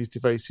buy one of these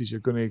devices, you're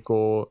going to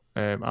go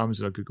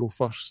Amazon or Google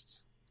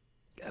first.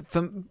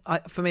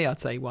 for me, I'd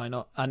say why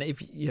not? And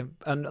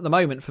and at the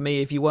moment, for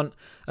me, if you want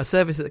a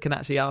service that can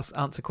actually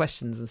answer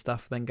questions and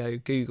stuff, then go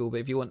Google.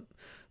 But if you want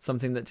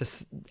something that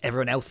just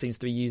everyone else seems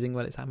to be using,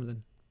 well, it's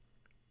Amazon.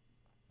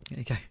 There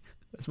you go.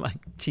 That's my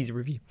cheesy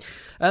review.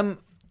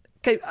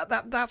 Okay,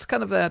 that's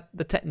kind of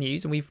the tech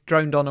news, and we've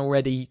droned on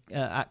already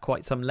at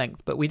quite some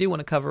length. But we do want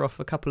to cover off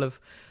a couple of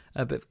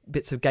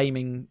bits of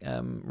gaming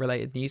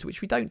related news,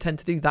 which we don't tend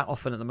to do that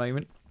often at the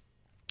moment.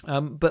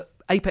 But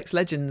Apex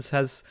Legends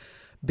has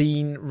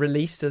been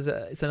released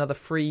it's another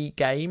free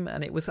game,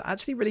 and it was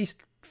actually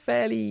released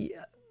fairly.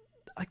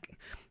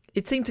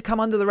 It seemed to come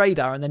under the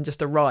radar and then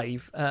just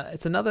arrive.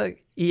 It's another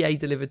EA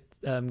delivered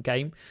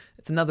game.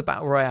 It's another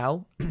battle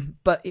royale,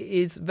 but it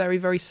is very,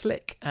 very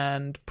slick,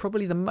 and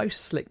probably the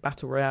most slick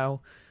battle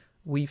royale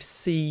we've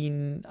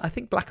seen. I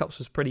think Black Ops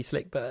was pretty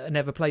slick, but I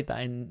never played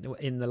that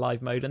in the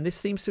live mode. And this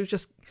seems to have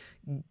just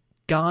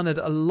garnered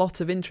a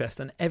lot of interest,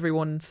 and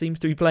everyone seems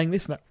to be playing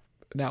this now.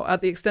 Now,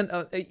 at the extent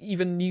of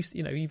even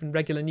even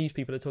regular news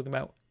people are talking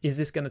about, is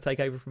this going to take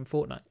over from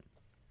Fortnite?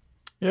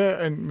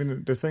 Yeah, and I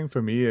mean the thing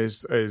for me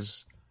is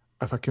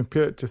if I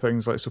compare it to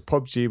things like, so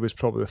PUBG was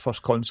probably the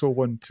first console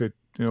one to,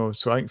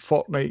 so I think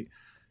Fortnite,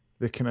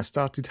 they kind of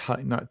started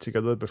hatting that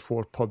together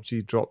before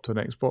PUBG dropped on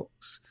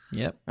Xbox.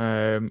 Yep.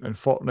 And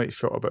Fortnite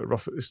felt a bit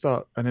rough at the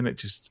start, and then it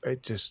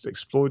just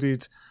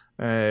exploded.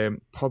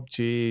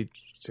 PUBG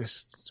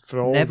just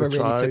for all never the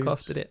really tries, took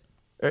off, did it?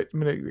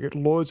 It got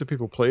loads of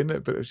people playing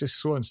it, but it was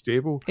just so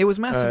unstable. It was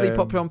massively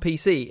popular on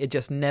PC. It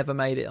just never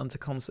made it onto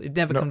console. It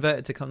never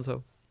converted to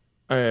console.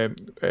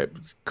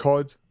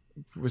 COD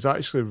was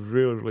actually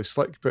really, really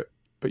slick, but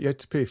you had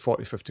to pay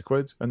 40-50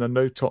 quid, and they're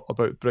now talking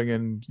about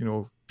bringing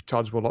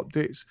chargeable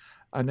updates.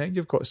 And then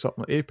you've got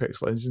something like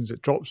Apex Legends.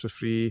 It drops for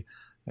free.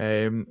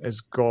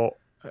 It's got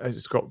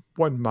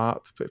one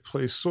map, but it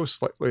plays so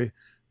slickly.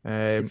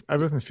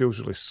 Everything feels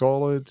really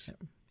solid.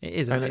 It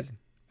is amazing.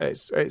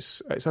 It's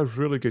a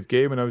really good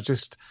game, and I was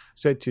just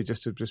said to you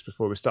just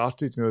before we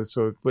started,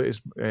 so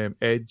latest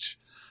Edge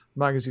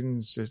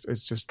magazines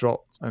it's just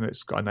dropped, and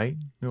it's got a 9.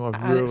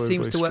 And it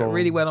seems to work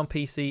really well on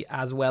PC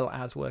as well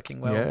as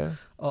working well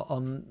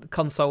on the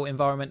console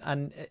environment.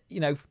 And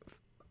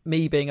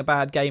me being a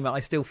bad gamer, I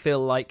still feel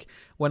like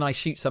when I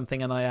shoot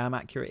something and I am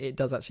accurate, it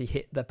does actually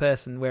hit the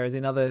person. Whereas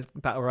in other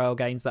battle royale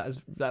games,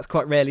 that's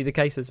quite rarely the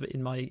case,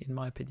 in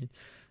my opinion.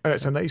 And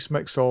it's a nice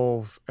mix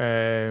of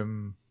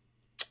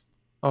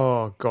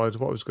oh God,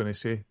 what was I going to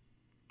say?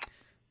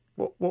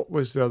 What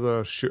was the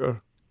other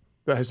shooter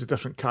that has the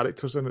different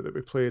characters in it that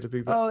we played a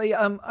bit? Oh, the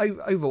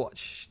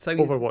Overwatch.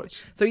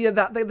 Overwatch. So yeah,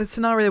 the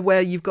scenario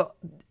where you've got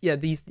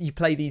you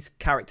play these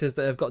characters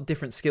that have got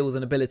different skills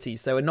and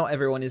abilities. So not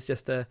everyone is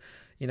just the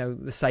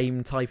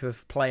same type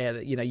of player.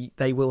 That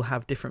they will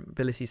have different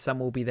abilities. Some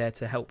will be there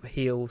to help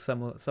heal.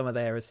 Some are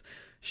there as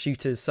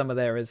shooters. Some are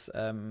there as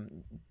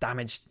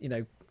damaged.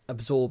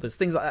 Absorbers,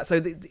 things like that.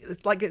 So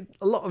like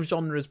a lot of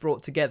genres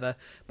brought together,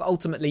 but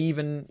ultimately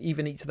even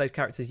each of those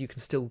characters,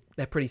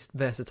 they're pretty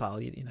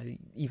versatile.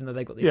 Even though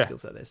they've got these skill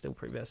set, they're still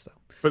pretty versatile.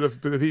 But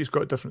they've each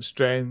got different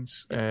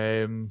strengths.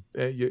 You're in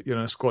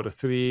a squad of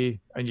 3,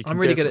 and you can. I'm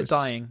really good at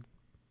dying.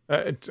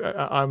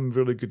 I'm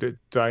really good at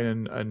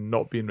dying and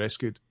not being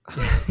rescued.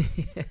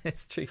 Yeah,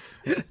 it's true.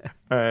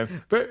 But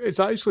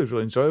it's actually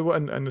really enjoyable,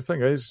 and the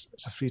thing is,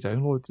 it's a free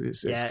download.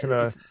 It's kind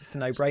of it's a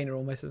no-brainer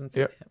almost, isn't it?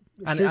 Yeah.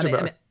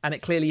 And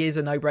it clearly is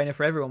a no-brainer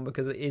for everyone,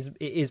 because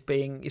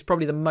it's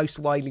probably the most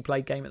widely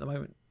played game at the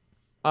moment.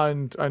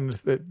 And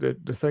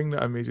the thing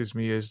that amazes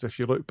me is if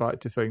you look back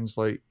to things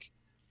like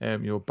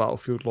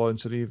Battlefield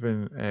launch, or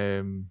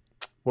even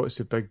what's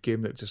the big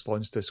game that just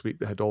launched this week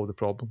that had all the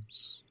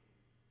problems?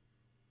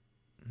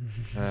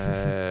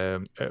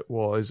 It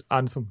was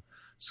Anthem.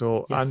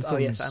 So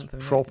Anthem's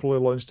properly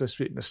launched this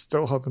week, and they're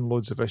still having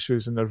loads of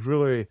issues, and they're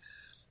really,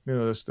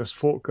 there's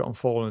folk that I'm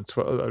following on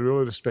Twitter that I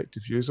really respect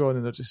the views on,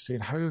 and they're just saying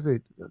how have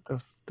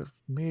they've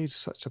made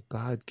such a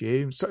bad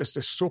game. So it's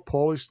just so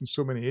polished in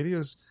so many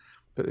areas,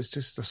 but it's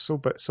just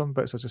some bits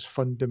are just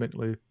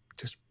fundamentally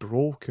just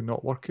broke and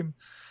not working.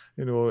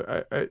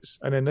 And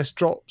then this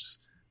drops.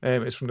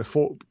 It's from the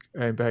folk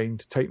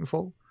behind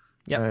Titanfall.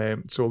 Yeah.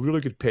 So a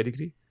really good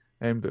pedigree.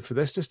 But for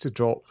this just to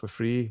drop for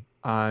free,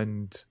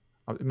 and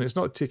I mean, it's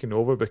not taken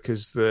over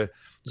because there's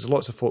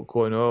lots of folk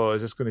going, oh,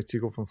 is this going to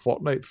take over from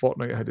Fortnite?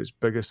 Fortnite had its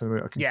biggest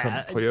amount of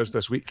concurrent players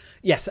this week.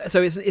 Yes,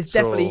 so it's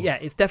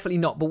definitely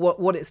not. But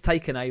what it's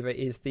taken over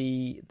is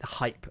the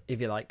hype,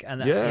 if you like,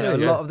 and a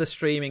lot of the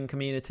streaming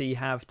community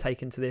have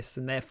taken to this,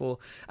 and therefore,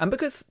 and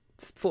because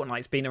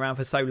Fortnite's been around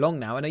for so long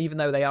now, and even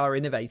though they are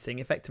innovating,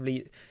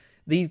 effectively,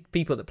 these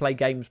people that play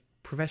games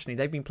professionally,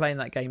 they've been playing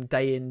that game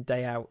day in,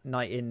 day out,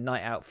 night in,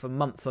 night out for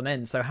months on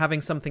end. So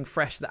having something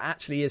fresh that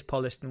actually is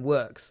polished and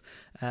works,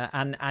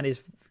 and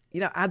is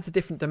adds a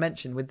different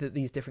dimension with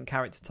these different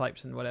character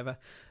types and whatever.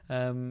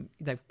 And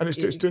it's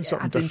doing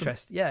something different.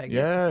 Interest.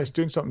 Yeah, it's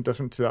doing something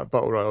different to that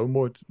battle royale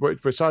mode,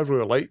 which I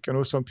really like. I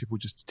know some people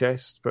just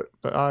detest, but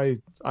I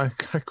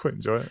quite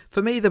enjoy it.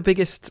 For me, the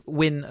biggest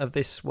win of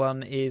this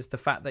one is the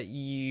fact that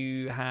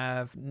you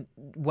have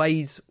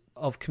ways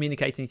of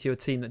communicating to your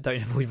team that don't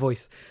have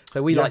voice.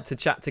 So we like to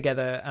chat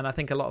together, and I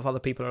think a lot of other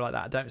people are like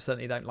that. I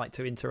certainly don't like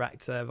to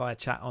interact via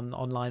chat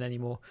online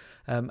anymore.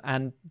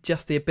 And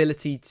just the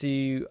ability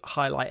to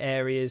highlight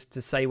areas,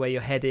 to say where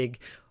you're heading,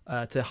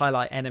 to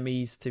highlight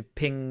enemies, to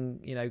ping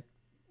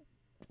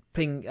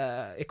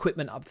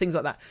equipment up, things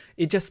like that.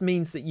 It just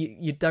means that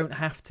you don't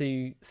have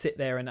to sit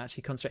there and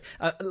actually concentrate.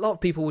 A lot of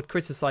people would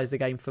criticize the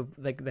game for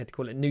they'd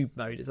call it noob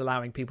mode. It's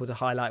allowing people to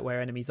highlight where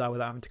enemies are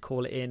without having to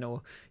call it in,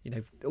 or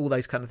all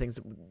those kind of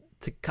things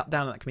to cut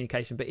down on that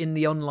communication. But in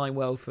the online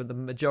world, for the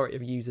majority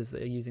of users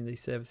that are using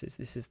these services,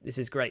 this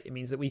is great. It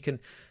means that we can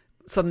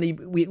suddenly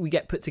we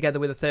get put together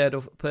with a third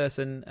of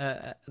person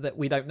that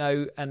we don't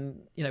know,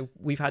 and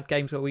we've had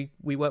games where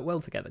we work well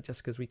together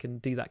just because we can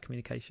do that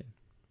communication.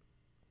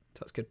 So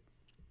that's good.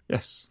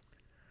 Yes.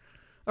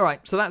 All right.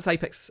 So that's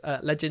Apex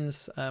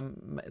Legends.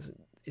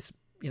 It's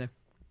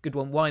good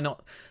one. Why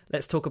not?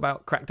 Let's talk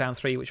about Crackdown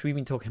 3, which we've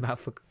been talking about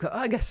for,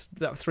 I guess,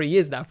 3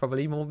 years now,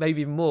 probably more, maybe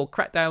even more.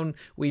 Crackdown,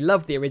 we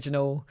loved the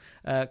original.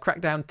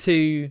 Crackdown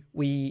 2,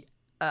 we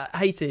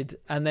hated,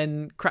 and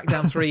then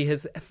Crackdown 3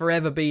 has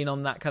forever been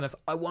on that kind of,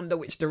 I wonder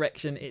which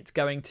direction it's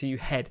going to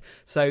head.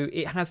 So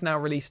it has now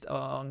released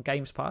on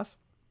Games Pass.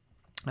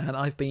 And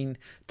I've been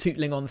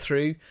tootling on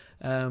through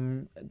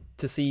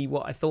to see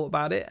what I thought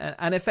about it.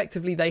 And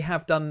effectively, they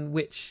have done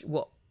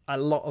what a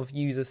lot of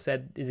users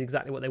said is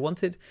exactly what they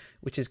wanted,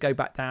 which is go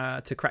back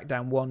down to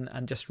Crackdown 1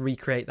 and just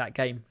recreate that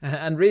game.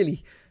 And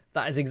really,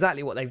 that is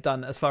exactly what they've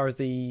done as far as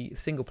the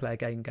single-player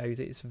game goes.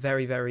 It's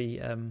very,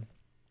 very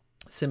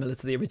similar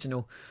to the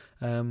original,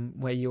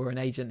 where you're an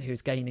agent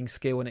who's gaining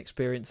skill and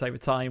experience over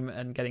time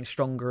and getting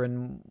stronger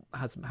and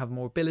have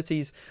more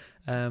abilities.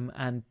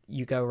 And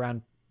you go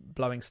around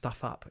blowing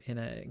stuff up in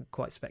a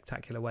quite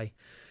spectacular way.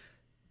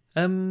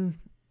 I'll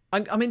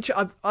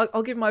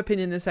give my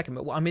opinion in a second,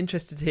 but I'm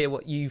interested to hear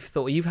what you've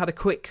thought. You've had a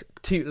quick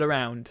tootle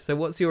around, so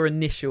what's your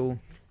initial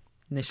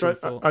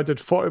thought? I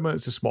did 40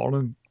 minutes this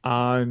morning,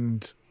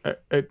 and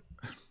it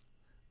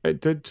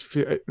did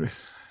feel.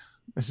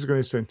 This is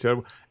going to sound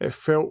terrible. It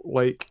felt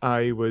like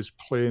I was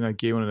playing a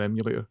game on an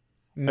emulator,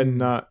 in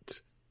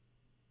that,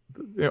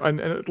 and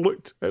it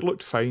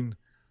looked fine,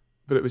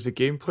 but it was the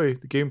gameplay.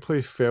 The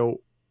gameplay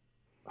felt,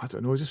 I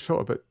don't know, it just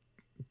felt a bit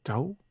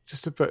dull,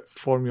 just a bit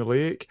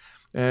formulaic.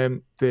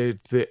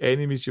 The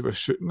enemies you were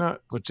shooting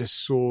at were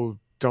just so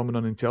dumb and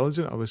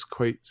unintelligent. I was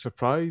quite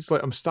surprised.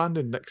 Like, I'm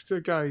standing next to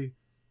a guy,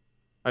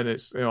 and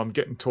it's I'm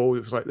getting told,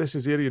 it was like, this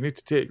is the area you need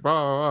to take,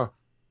 blah, blah, blah.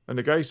 And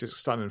the guy's just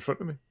standing in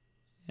front of me,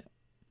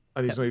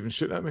 and he's not even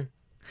shooting at me,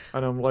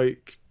 and I'm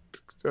like,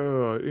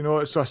 so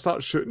I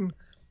start shooting,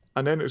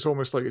 and then it's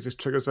almost like it just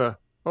triggers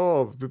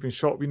we've been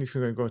shot, we need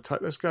to go attack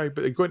this guy.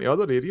 But they go into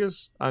other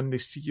areas and they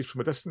see you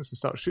from a distance and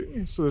start shooting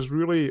you. So there's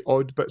really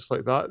odd bits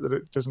like that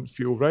it doesn't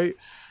feel right.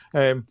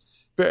 But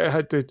it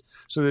had to.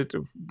 So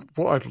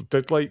what I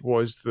did like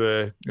was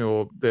I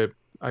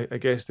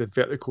guess the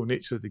vertical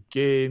nature of the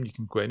game. You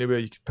can go anywhere,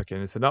 you can pick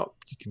anything up,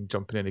 you can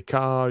jump in any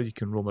car, you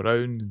can roam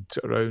around and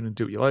sit around and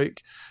do what you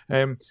like.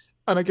 And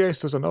I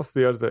guess there's enough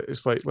there that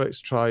it's like,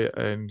 let's try it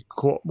in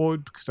co-op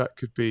mode, because that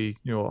could be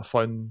a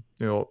fun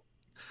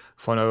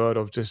hour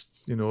of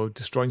just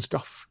destroying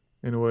stuff,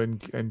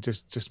 and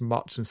just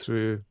marching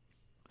through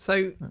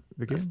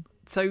the game.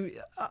 So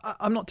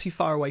I'm not too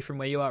far away from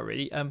where you are,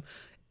 really.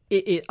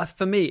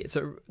 For me,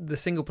 the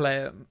single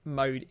player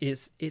mode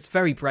it's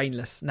very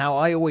brainless. Now,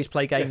 I always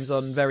play games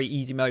on very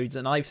easy modes,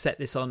 and I've set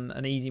this on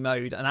an easy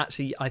mode, and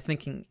actually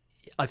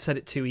I've set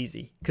it too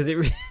easy, because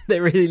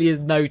there really is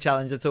no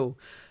challenge at all.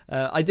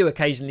 I do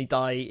occasionally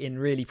die in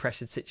really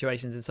pressured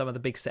situations in some of the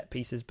big set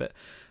pieces, but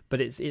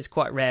it's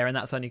quite rare, and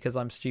that's only because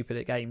I'm stupid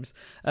at games.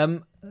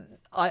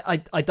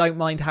 I don't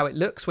mind how it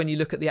looks when you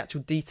look at the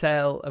actual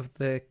detail of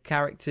the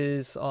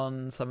characters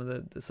on some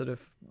of the sort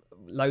of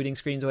loading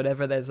screens or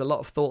whatever. There's a lot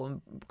of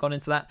thought gone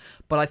into that,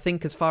 but I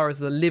think as far as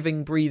the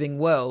living, breathing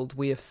world,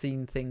 we have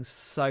seen things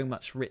so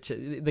much richer.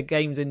 The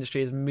games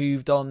industry has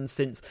moved on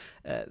since,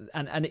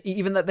 and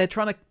even that they're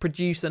trying to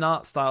produce an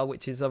art style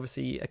which is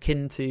obviously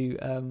akin to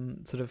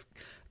sort of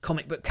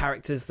comic book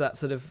characters, that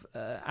sort of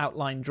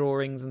outline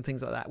drawings and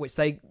things like that, which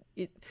they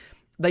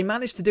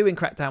managed to do in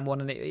Crackdown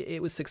 1, and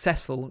it was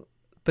successful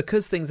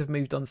because things have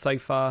moved on so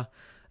far.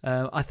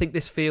 I think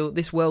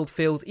this world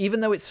feels,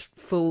 even though it's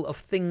full of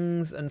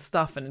things and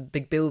stuff and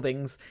big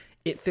buildings,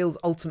 it feels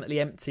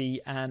ultimately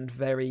empty and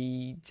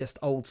very just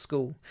old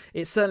school.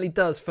 It certainly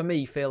does, for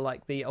me, feel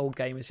like the old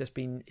game has just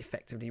been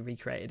effectively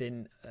recreated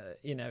in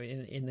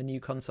the new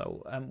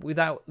console,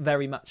 without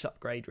very much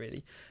upgrade,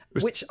 really,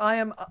 which I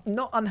am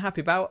not unhappy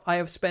about. I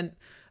have spent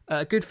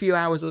a good few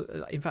hours,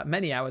 in fact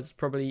many hours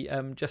probably,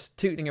 just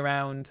tooting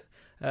around,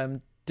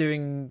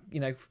 doing,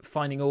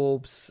 finding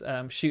orbs,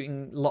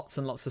 shooting lots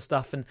and lots of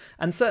stuff,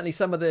 and certainly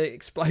some of the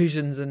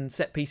explosions and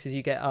set pieces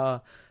you get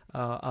are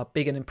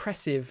big and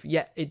impressive,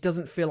 yet it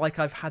doesn't feel like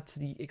I've had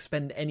to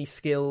expend any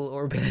skill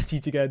or ability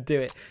to go and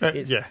do it.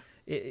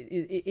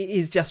 it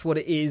is just what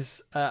it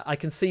is. I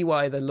can see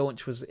why the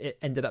launch it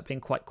ended up being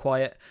quite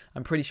quiet.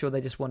 I'm pretty sure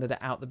they just wanted it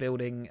out the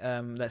building.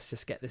 Let's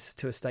just get this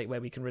to a state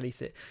where we can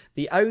release it.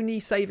 The only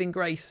saving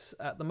grace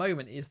at the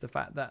moment is the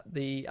fact that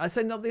I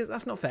say no,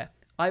 that's not fair.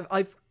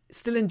 I've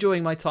still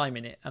enjoying my time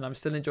in it, and I'm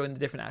still enjoying the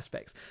different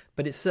aspects,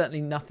 but it's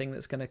certainly nothing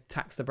that's going to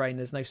tax the brain.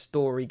 There's no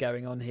story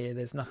going on here.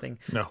 There's nothing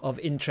of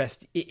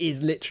interest. It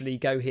is literally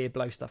go here,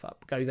 blow stuff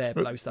up, go there,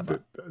 blow stuff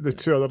up. The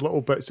two other little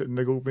bits that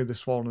niggled me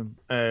this morning,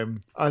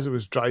 as I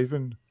was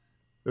driving,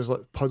 there's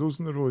like puddles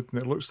in the road,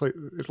 and it looks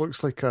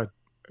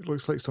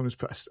like someone's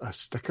put a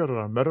sticker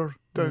or a mirror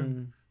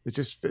down. It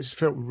just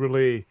felt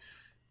really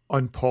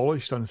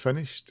unpolished,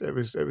 unfinished. It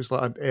was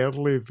like an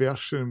early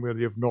version where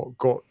you've not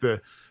got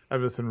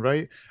everything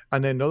right.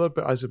 And then another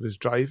bit as I was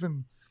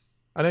driving,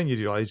 and then you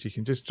realise you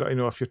can just,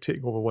 if you're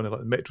taking over one of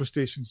like the metro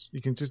stations, you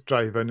can just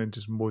drive in and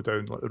just mow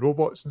down like the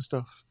robots and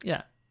stuff.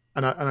 Yeah.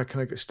 And I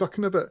kind of got stuck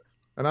in a bit.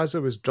 And as I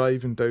was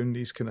driving down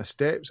these kind of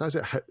steps, as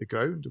it hit the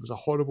ground, there was a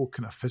horrible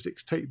kind of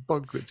physics type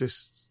bug that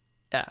just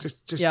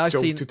I've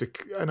jolted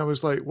and I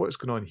was like, what's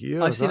going on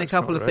here? I've seen a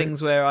couple of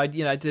things where I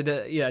did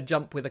a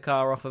jump with a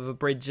car off of a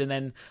bridge, and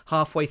then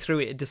halfway through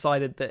it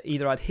decided that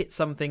either I'd hit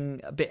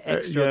something a bit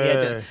extra on the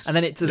edge, and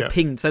then it sort of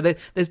pinged. So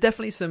there's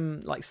definitely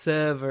some like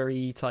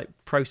server-y type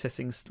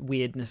processing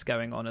weirdness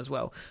going on as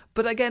well.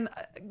 But again,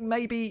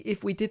 maybe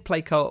if we did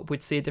play co-op,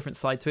 we'd see a different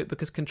side to it,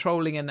 because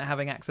controlling and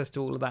having access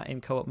to all of that in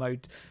co-op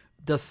mode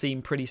does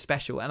seem pretty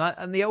special.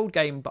 And the old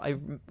game,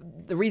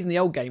 the reason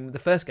the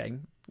first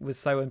game was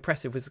so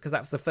impressive was because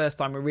that was the first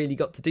time we really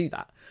got to do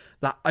that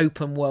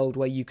open world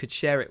where you could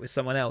share it with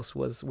someone else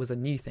was a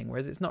new thing,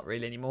 whereas it's not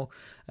really anymore.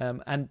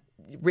 And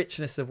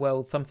richness of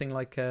world, something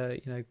like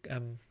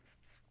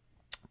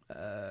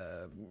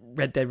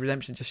Red Dead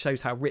Redemption just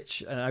shows how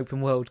rich an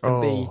open world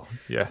can be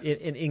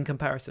in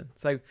comparison.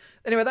 So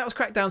anyway, that was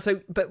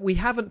Crackdown. But we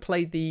haven't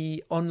played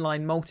the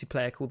online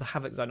multiplayer called the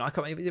Havoc Zone. I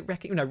can't remember,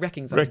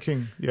 Wrecking Zone.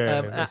 Wrecking,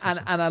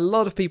 and a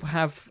lot of people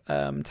have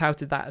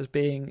touted that as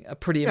being a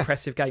pretty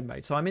impressive game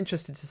mode. So I'm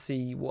interested to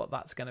see what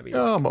that's going to be.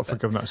 I'm not for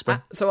giving that a spin.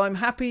 So I'm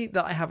happy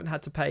that I haven't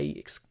had to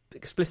pay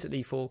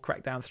explicitly for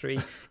Crackdown 3.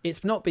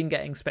 It's not been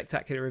getting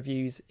spectacular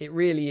reviews. It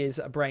really is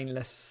a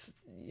brainless,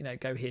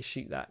 go here,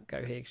 shoot that,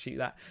 go here, shoot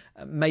that.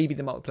 Maybe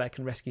the multiplayer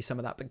can rescue some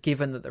of that, but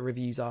given that the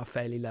reviews are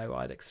fairly low,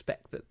 I'd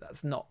expect that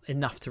that's not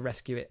enough to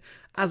rescue it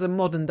as a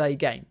modern day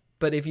game.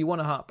 But if you want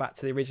to hark back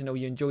to the original,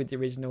 you enjoyed the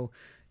original,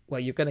 well,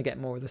 you're going to get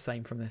more of the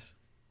same from this.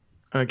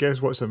 And I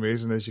guess what's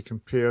amazing is you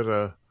compare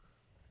an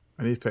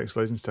Apex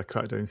Legends to a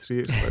Crackdown 3.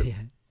 It's like,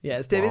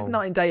 it's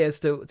night and day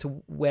as to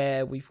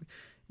where we've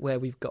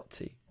got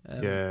to.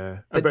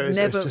 But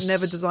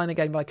never design a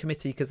game by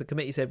committee, because the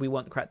committee said we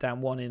want Crackdown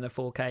 1 in a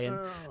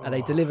 4K, and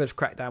they delivered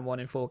Crackdown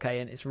 1 in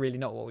 4K, and it's really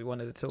not what we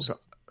wanted at all.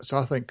 So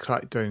I think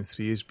Crackdown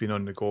 3 has been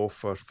on the go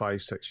for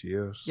 5-6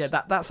 years. Yeah,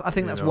 I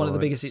think that's one of the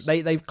biggest.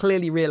 They've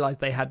clearly realised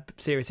they had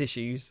serious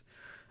issues,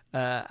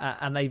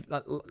 and they,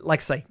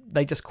 like I say,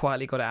 they just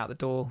quietly got it out the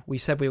door. We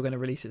said we were going to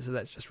release it, so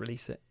let's just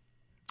release it.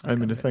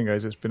 The thing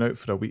is, it's been out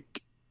for a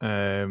week.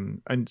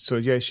 And so,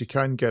 yes, you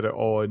can get it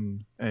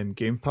on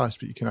Game Pass,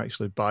 but you can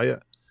actually buy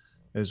it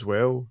as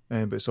well.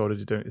 But it's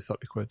already down to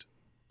 £30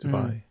 to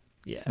buy.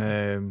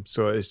 Yeah.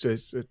 So it's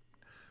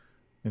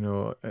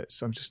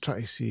I'm just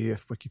trying to see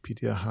if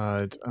Wikipedia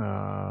had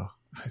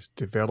his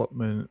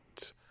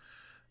development.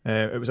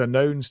 It was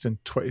announced in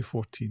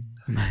 2014.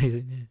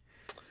 Amazing, yeah.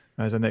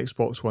 As an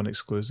Xbox One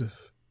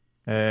exclusive.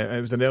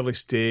 It was an early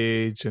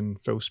stage, and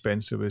Phil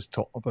Spencer was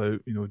talking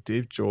about,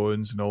 Dave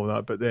Jones and all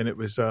that. But then it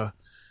was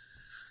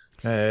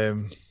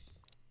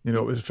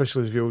it was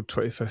officially revealed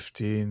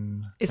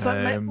 2015. It's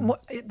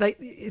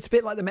it's a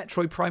bit like the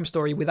Metroid Prime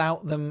story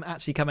without them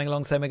actually coming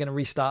along saying we're going to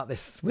restart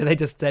this, where they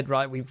just said,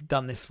 right, we've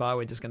done this far,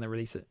 we're just going to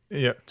release it.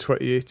 Yeah,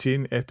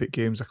 2018, Epic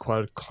Games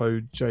acquired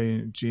Cloud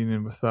Giant Gene,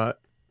 and with that,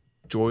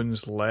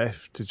 Jones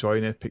left to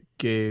join Epic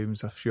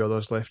Games. A few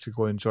others left to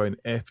go and join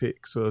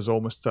Epic, so there's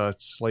almost a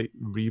slight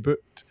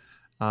reboot,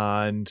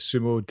 and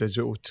Sumo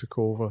Digital took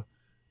over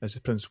as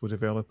the principal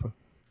developer.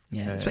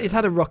 Yeah, it's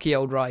had a rocky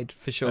old ride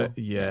for sure.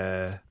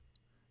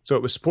 So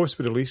it was supposed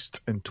to be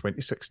released in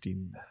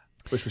 2016,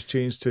 which was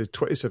changed to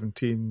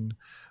 2017,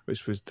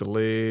 which was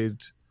delayed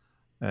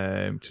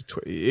to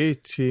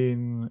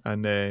 2018,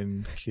 and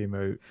then came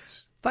out.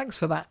 Thanks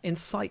for that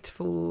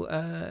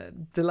insightful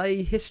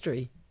delay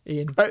history,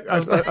 Ian. But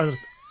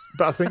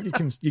I think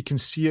you can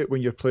see it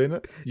when you're playing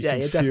it. You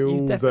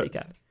definitely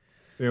can.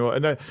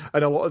 And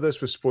a lot of this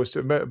was supposed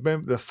to.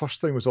 Remember, the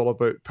first thing was all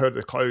about power of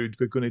the cloud.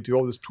 We're going to do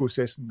all this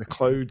processing in the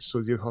cloud, so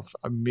you have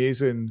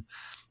amazing.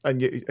 And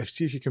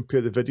see if you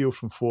compare the video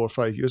from 4 or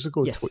 5 years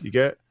ago to what you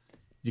get.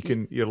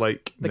 You're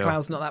like, the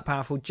cloud's not that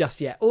powerful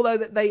just yet. Although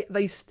they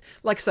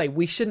like I say,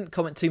 we shouldn't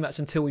comment too much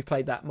until we've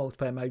played that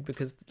multiplayer mode,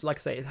 because like I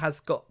say, it has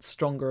got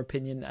stronger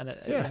opinion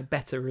and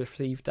better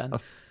received. And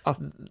I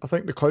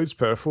think the cloud's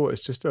powerful.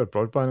 It's just our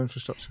broadband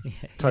infrastructure.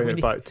 Tying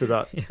it back to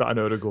that an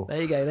hour ago. There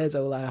you go.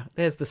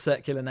 There's the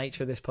circular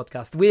nature of this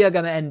podcast. We are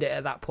going to end it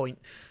at that point.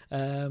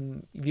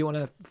 If you want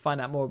to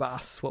find out more about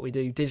us, what we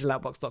do,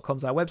 digitaloutbox.com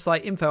is our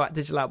website.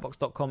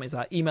 info@digitaloutbox.com is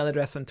our email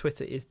address, and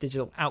Twitter is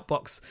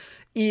digitaloutbox.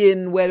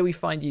 Ian, where do we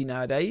find you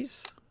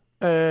nowadays?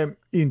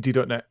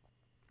 IanD.net.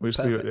 We'll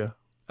just leave it there.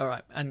 All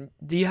right. And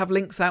do you have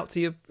links out to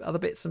your other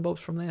bits and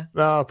bobs from there?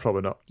 No,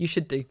 probably not. You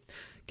should do.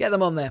 Get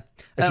them on there.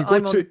 If you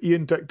go to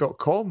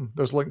iandick.com,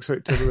 there's links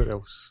out to everywhere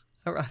else.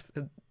 All right.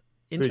 There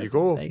you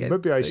go.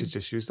 Maybe I should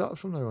just use that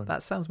from now on.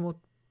 That sounds more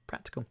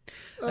practical.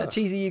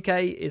 Cheesy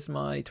UK is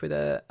my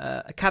Twitter.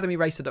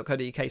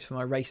 academyracer.co.uk is for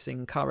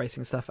my car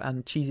racing stuff,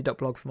 and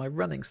cheesy.blog for my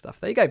running stuff.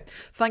 There you go.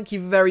 Thank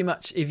you very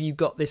much if you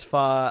got this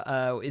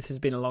far. It has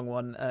been a long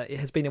one. It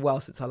has been a while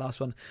since our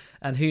last one,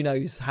 and who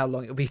knows how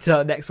long it'll be to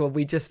our next one.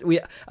 We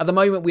at the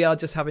moment we are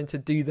just having to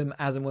do them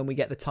as and when we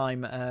get the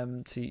time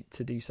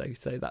to do so.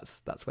 So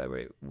that's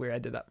where we're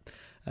ended up.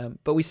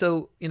 But we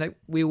still,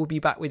 we will be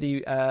back with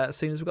you as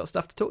soon as we've got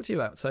stuff to talk to you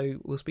about. So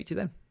we'll speak to you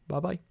then. Bye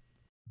bye.